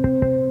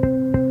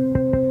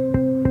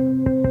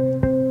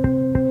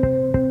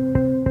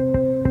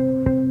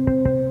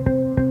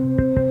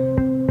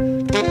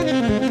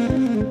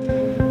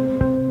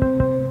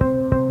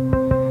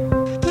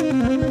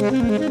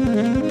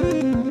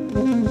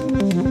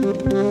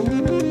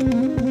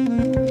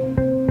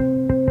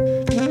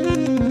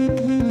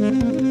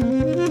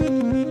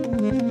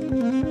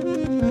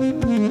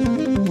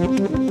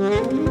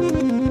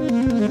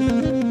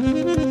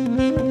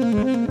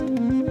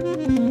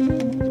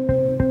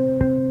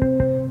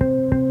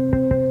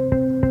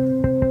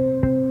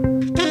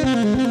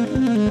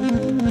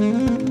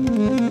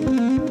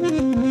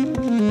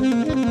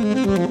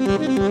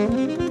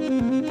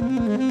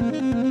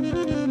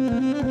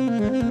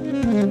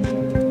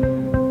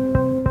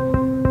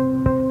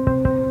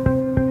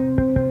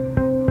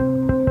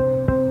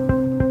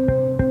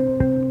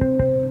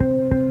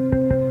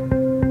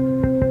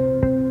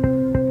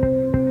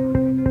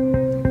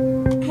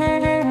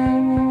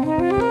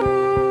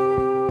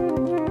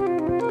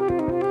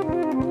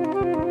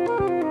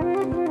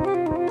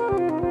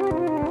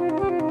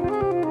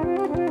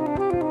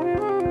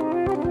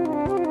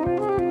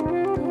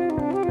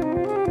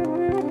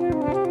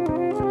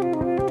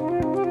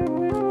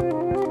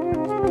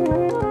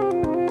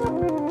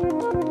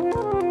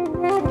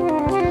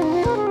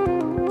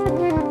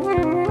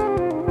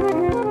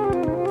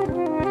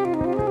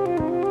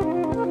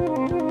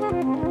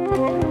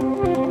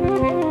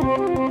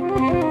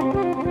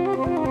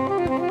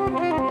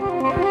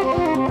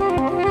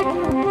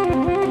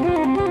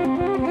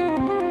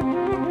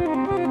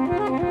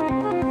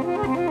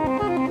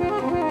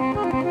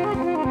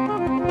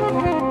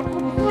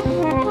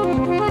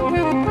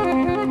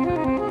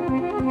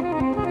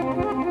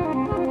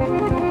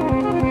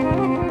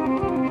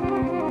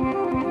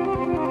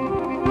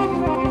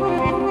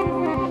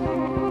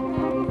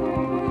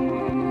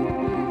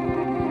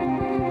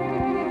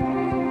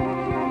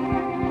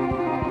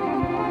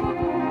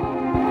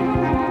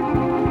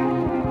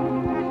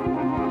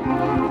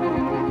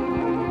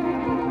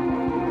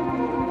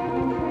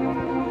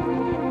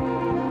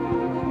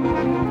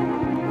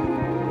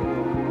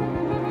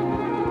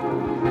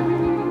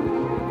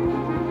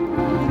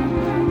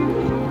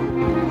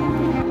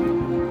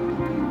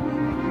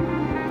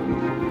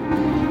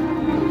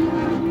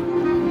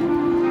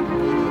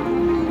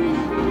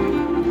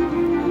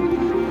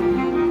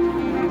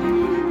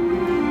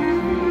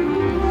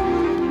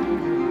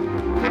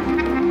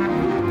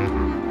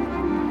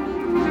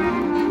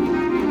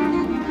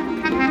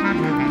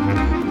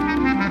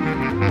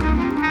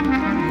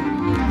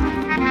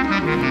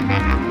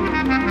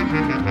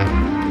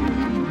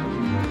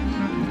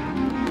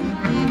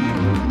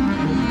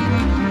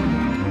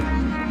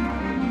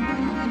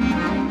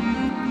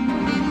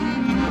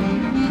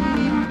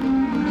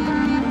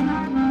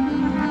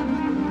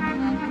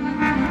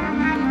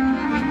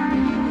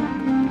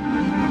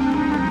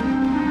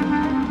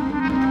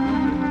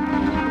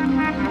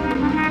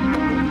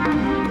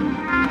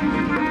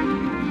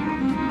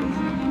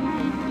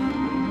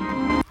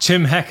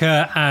 Tim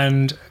Hecker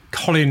and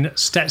Colin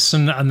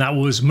Stetson, and that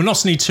was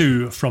Monotony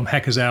 2 from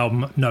Hecker's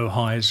album No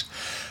Highs.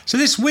 So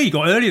this week,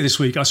 or earlier this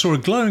week, I saw a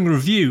glowing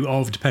review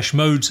of Depeche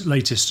Mode's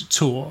latest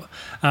tour.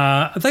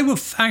 They were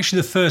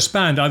actually the first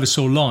band I ever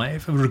saw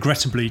live,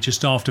 regrettably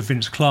just after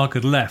Vince Clarke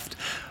had left.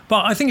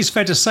 But I think it's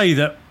fair to say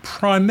that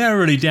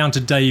primarily down to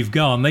Dave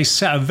Gahan, they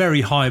set a very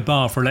high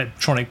bar for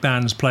electronic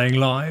bands playing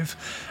live.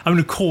 I mean,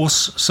 of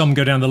course, some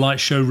go down the light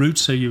show route,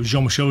 so you have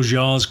Jean-Michel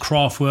Jarre's,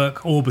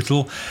 Kraftwerk,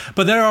 Orbital,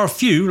 but there are a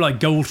few,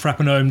 like Goldfrapp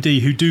and OMD,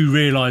 who do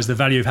realise the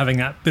value of having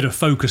that bit of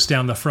focus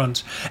down the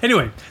front.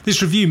 Anyway,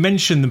 this review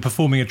mentioned them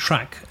performing a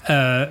track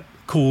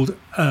called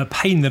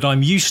Pain That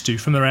I'm Used To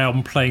from their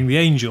album Playing the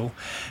Angel.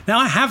 Now,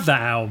 I have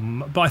that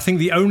album, but I think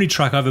the only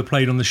track I ever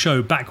played on the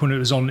show back when it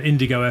was on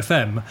Indigo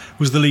FM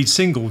was the lead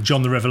single,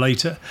 John the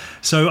Revelator.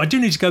 So I do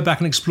need to go back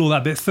and explore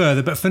that a bit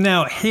further, but for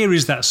now, here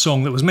is that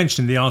song that was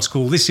mentioned in the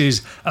article. This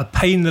is A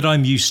Pain That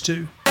I'm Used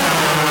To.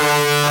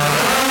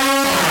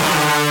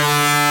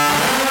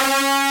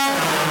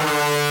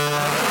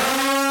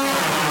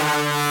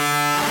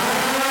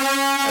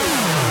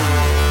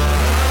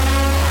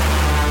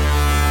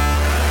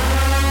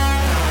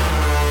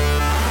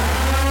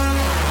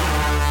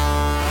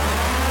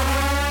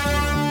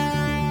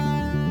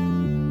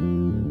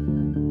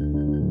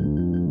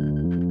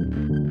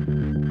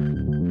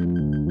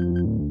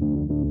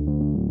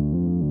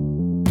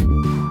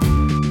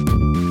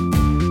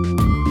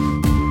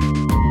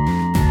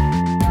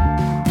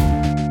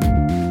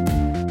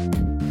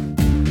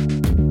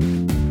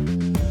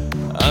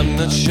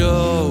 not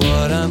sure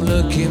what I'm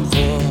looking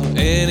for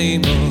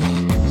anymore.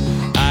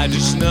 I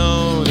just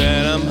know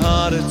that I'm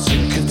harder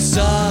to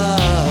console.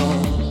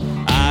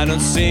 I don't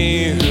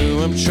see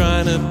who I'm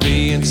trying to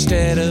be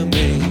instead of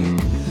me,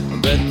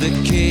 but the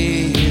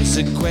key is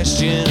a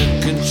question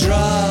of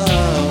control.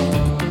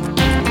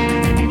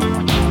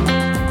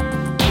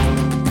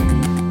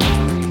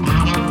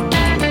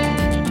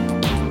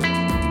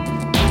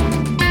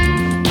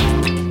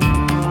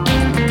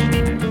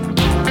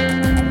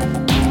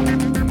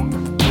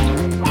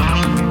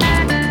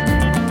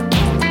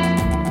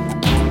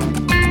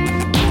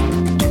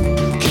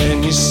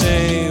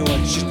 Say what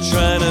you're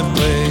trying to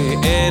play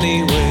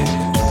anyway.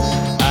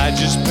 I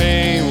just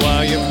pay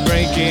while you're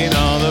breaking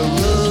all the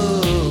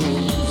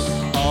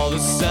rules. All the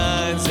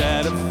signs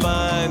that I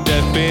find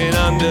have been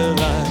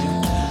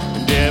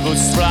underlined.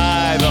 Devils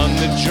thrive on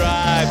the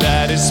drive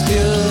that is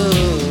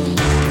fuel.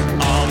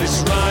 All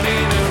this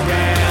running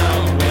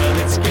around, well,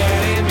 it's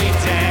getting me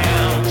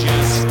down.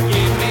 Just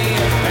give me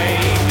a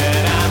pain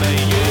that I'm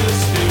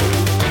used to.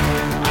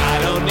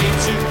 I don't need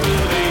to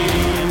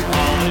believe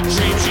all the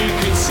dreams you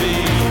can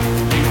see.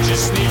 You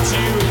just need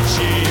to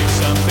achieve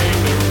something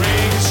that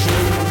rings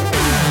true.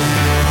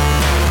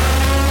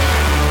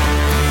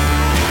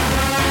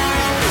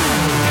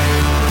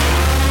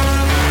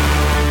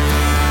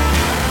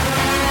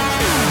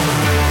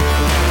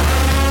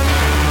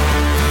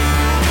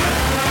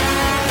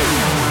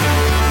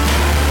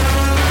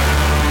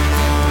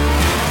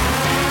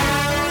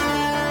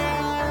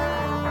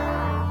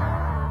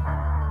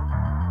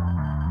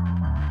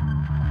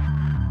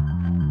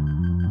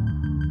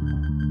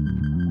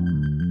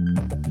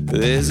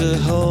 There's a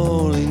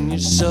hole in your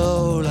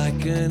soul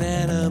like an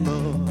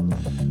animal,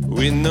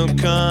 with no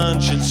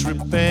conscience,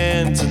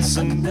 repentance,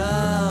 and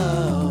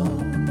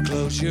no.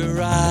 Close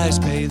your eyes,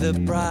 pay the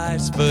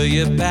price for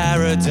your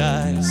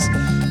paradise.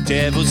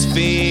 Devil's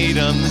feet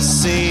on the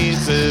seat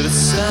for the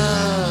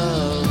soul.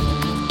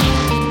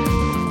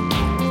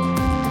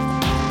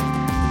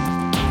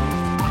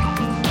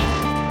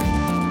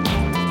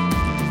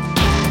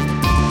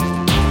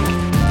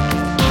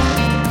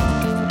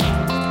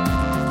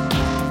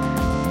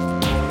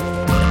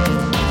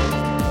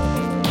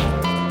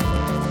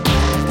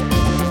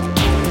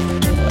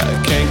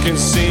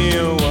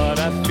 Conceal what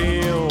I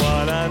feel,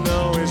 what I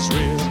know is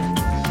real.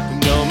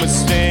 No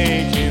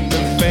mistake in the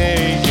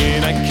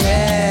faking, I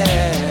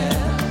care.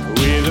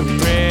 With a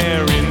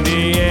prayer in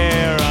the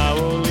air, I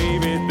will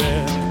leave it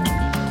there.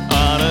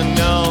 On a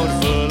note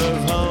full of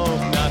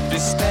hope, not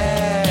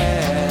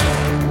despair.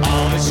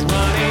 All this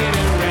running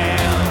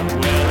around,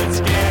 well, it's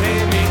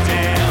getting me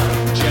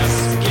down.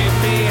 Just give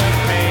me a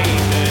pain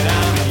that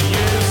I'm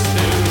used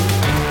to.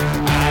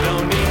 I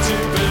don't need to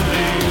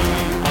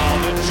believe all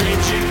the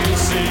dreams you can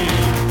see.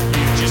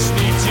 You just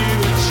need to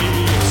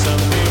achieve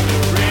something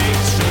that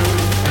rings true.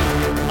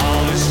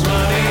 All this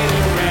running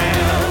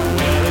around,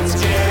 well, it's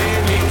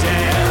getting me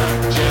down.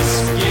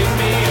 Just give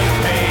me a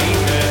pain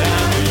that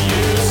I'm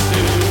used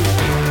to.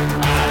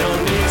 I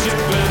don't need to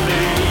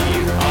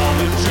believe all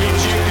the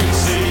dreams you can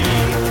see.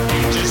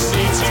 You just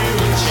need to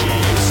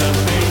achieve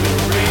something that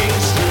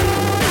rings true.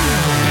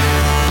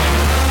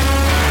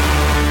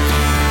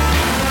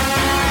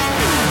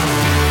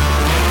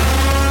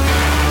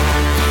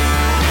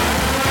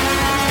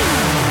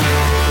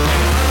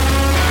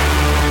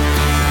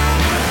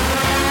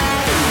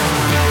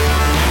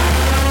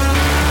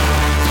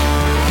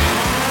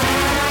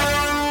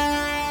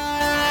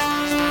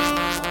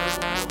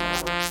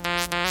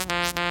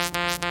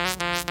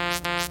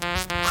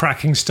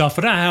 Cracking stuff.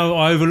 I don't know how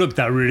I overlooked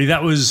that, really.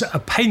 That was A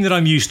Pain That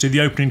I'm Used to, the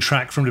opening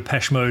track from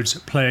Depeche Mode's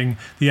Playing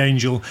the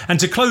Angel.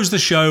 And to close the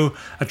show,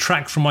 a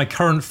track from my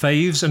current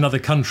faves, Another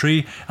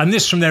Country, and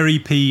this from their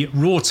EP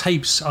Raw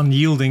Tapes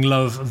Unyielding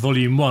Love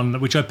Volume 1,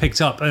 which I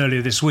picked up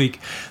earlier this week.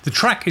 The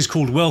track is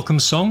called Welcome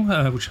Song,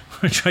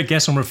 which I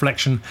guess on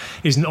reflection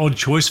is an odd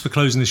choice for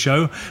closing the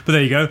show, but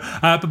there you go.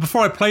 But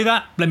before I play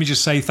that, let me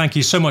just say thank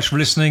you so much for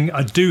listening.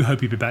 I do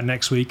hope you'll be back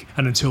next week,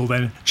 and until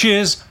then,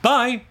 cheers,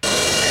 bye!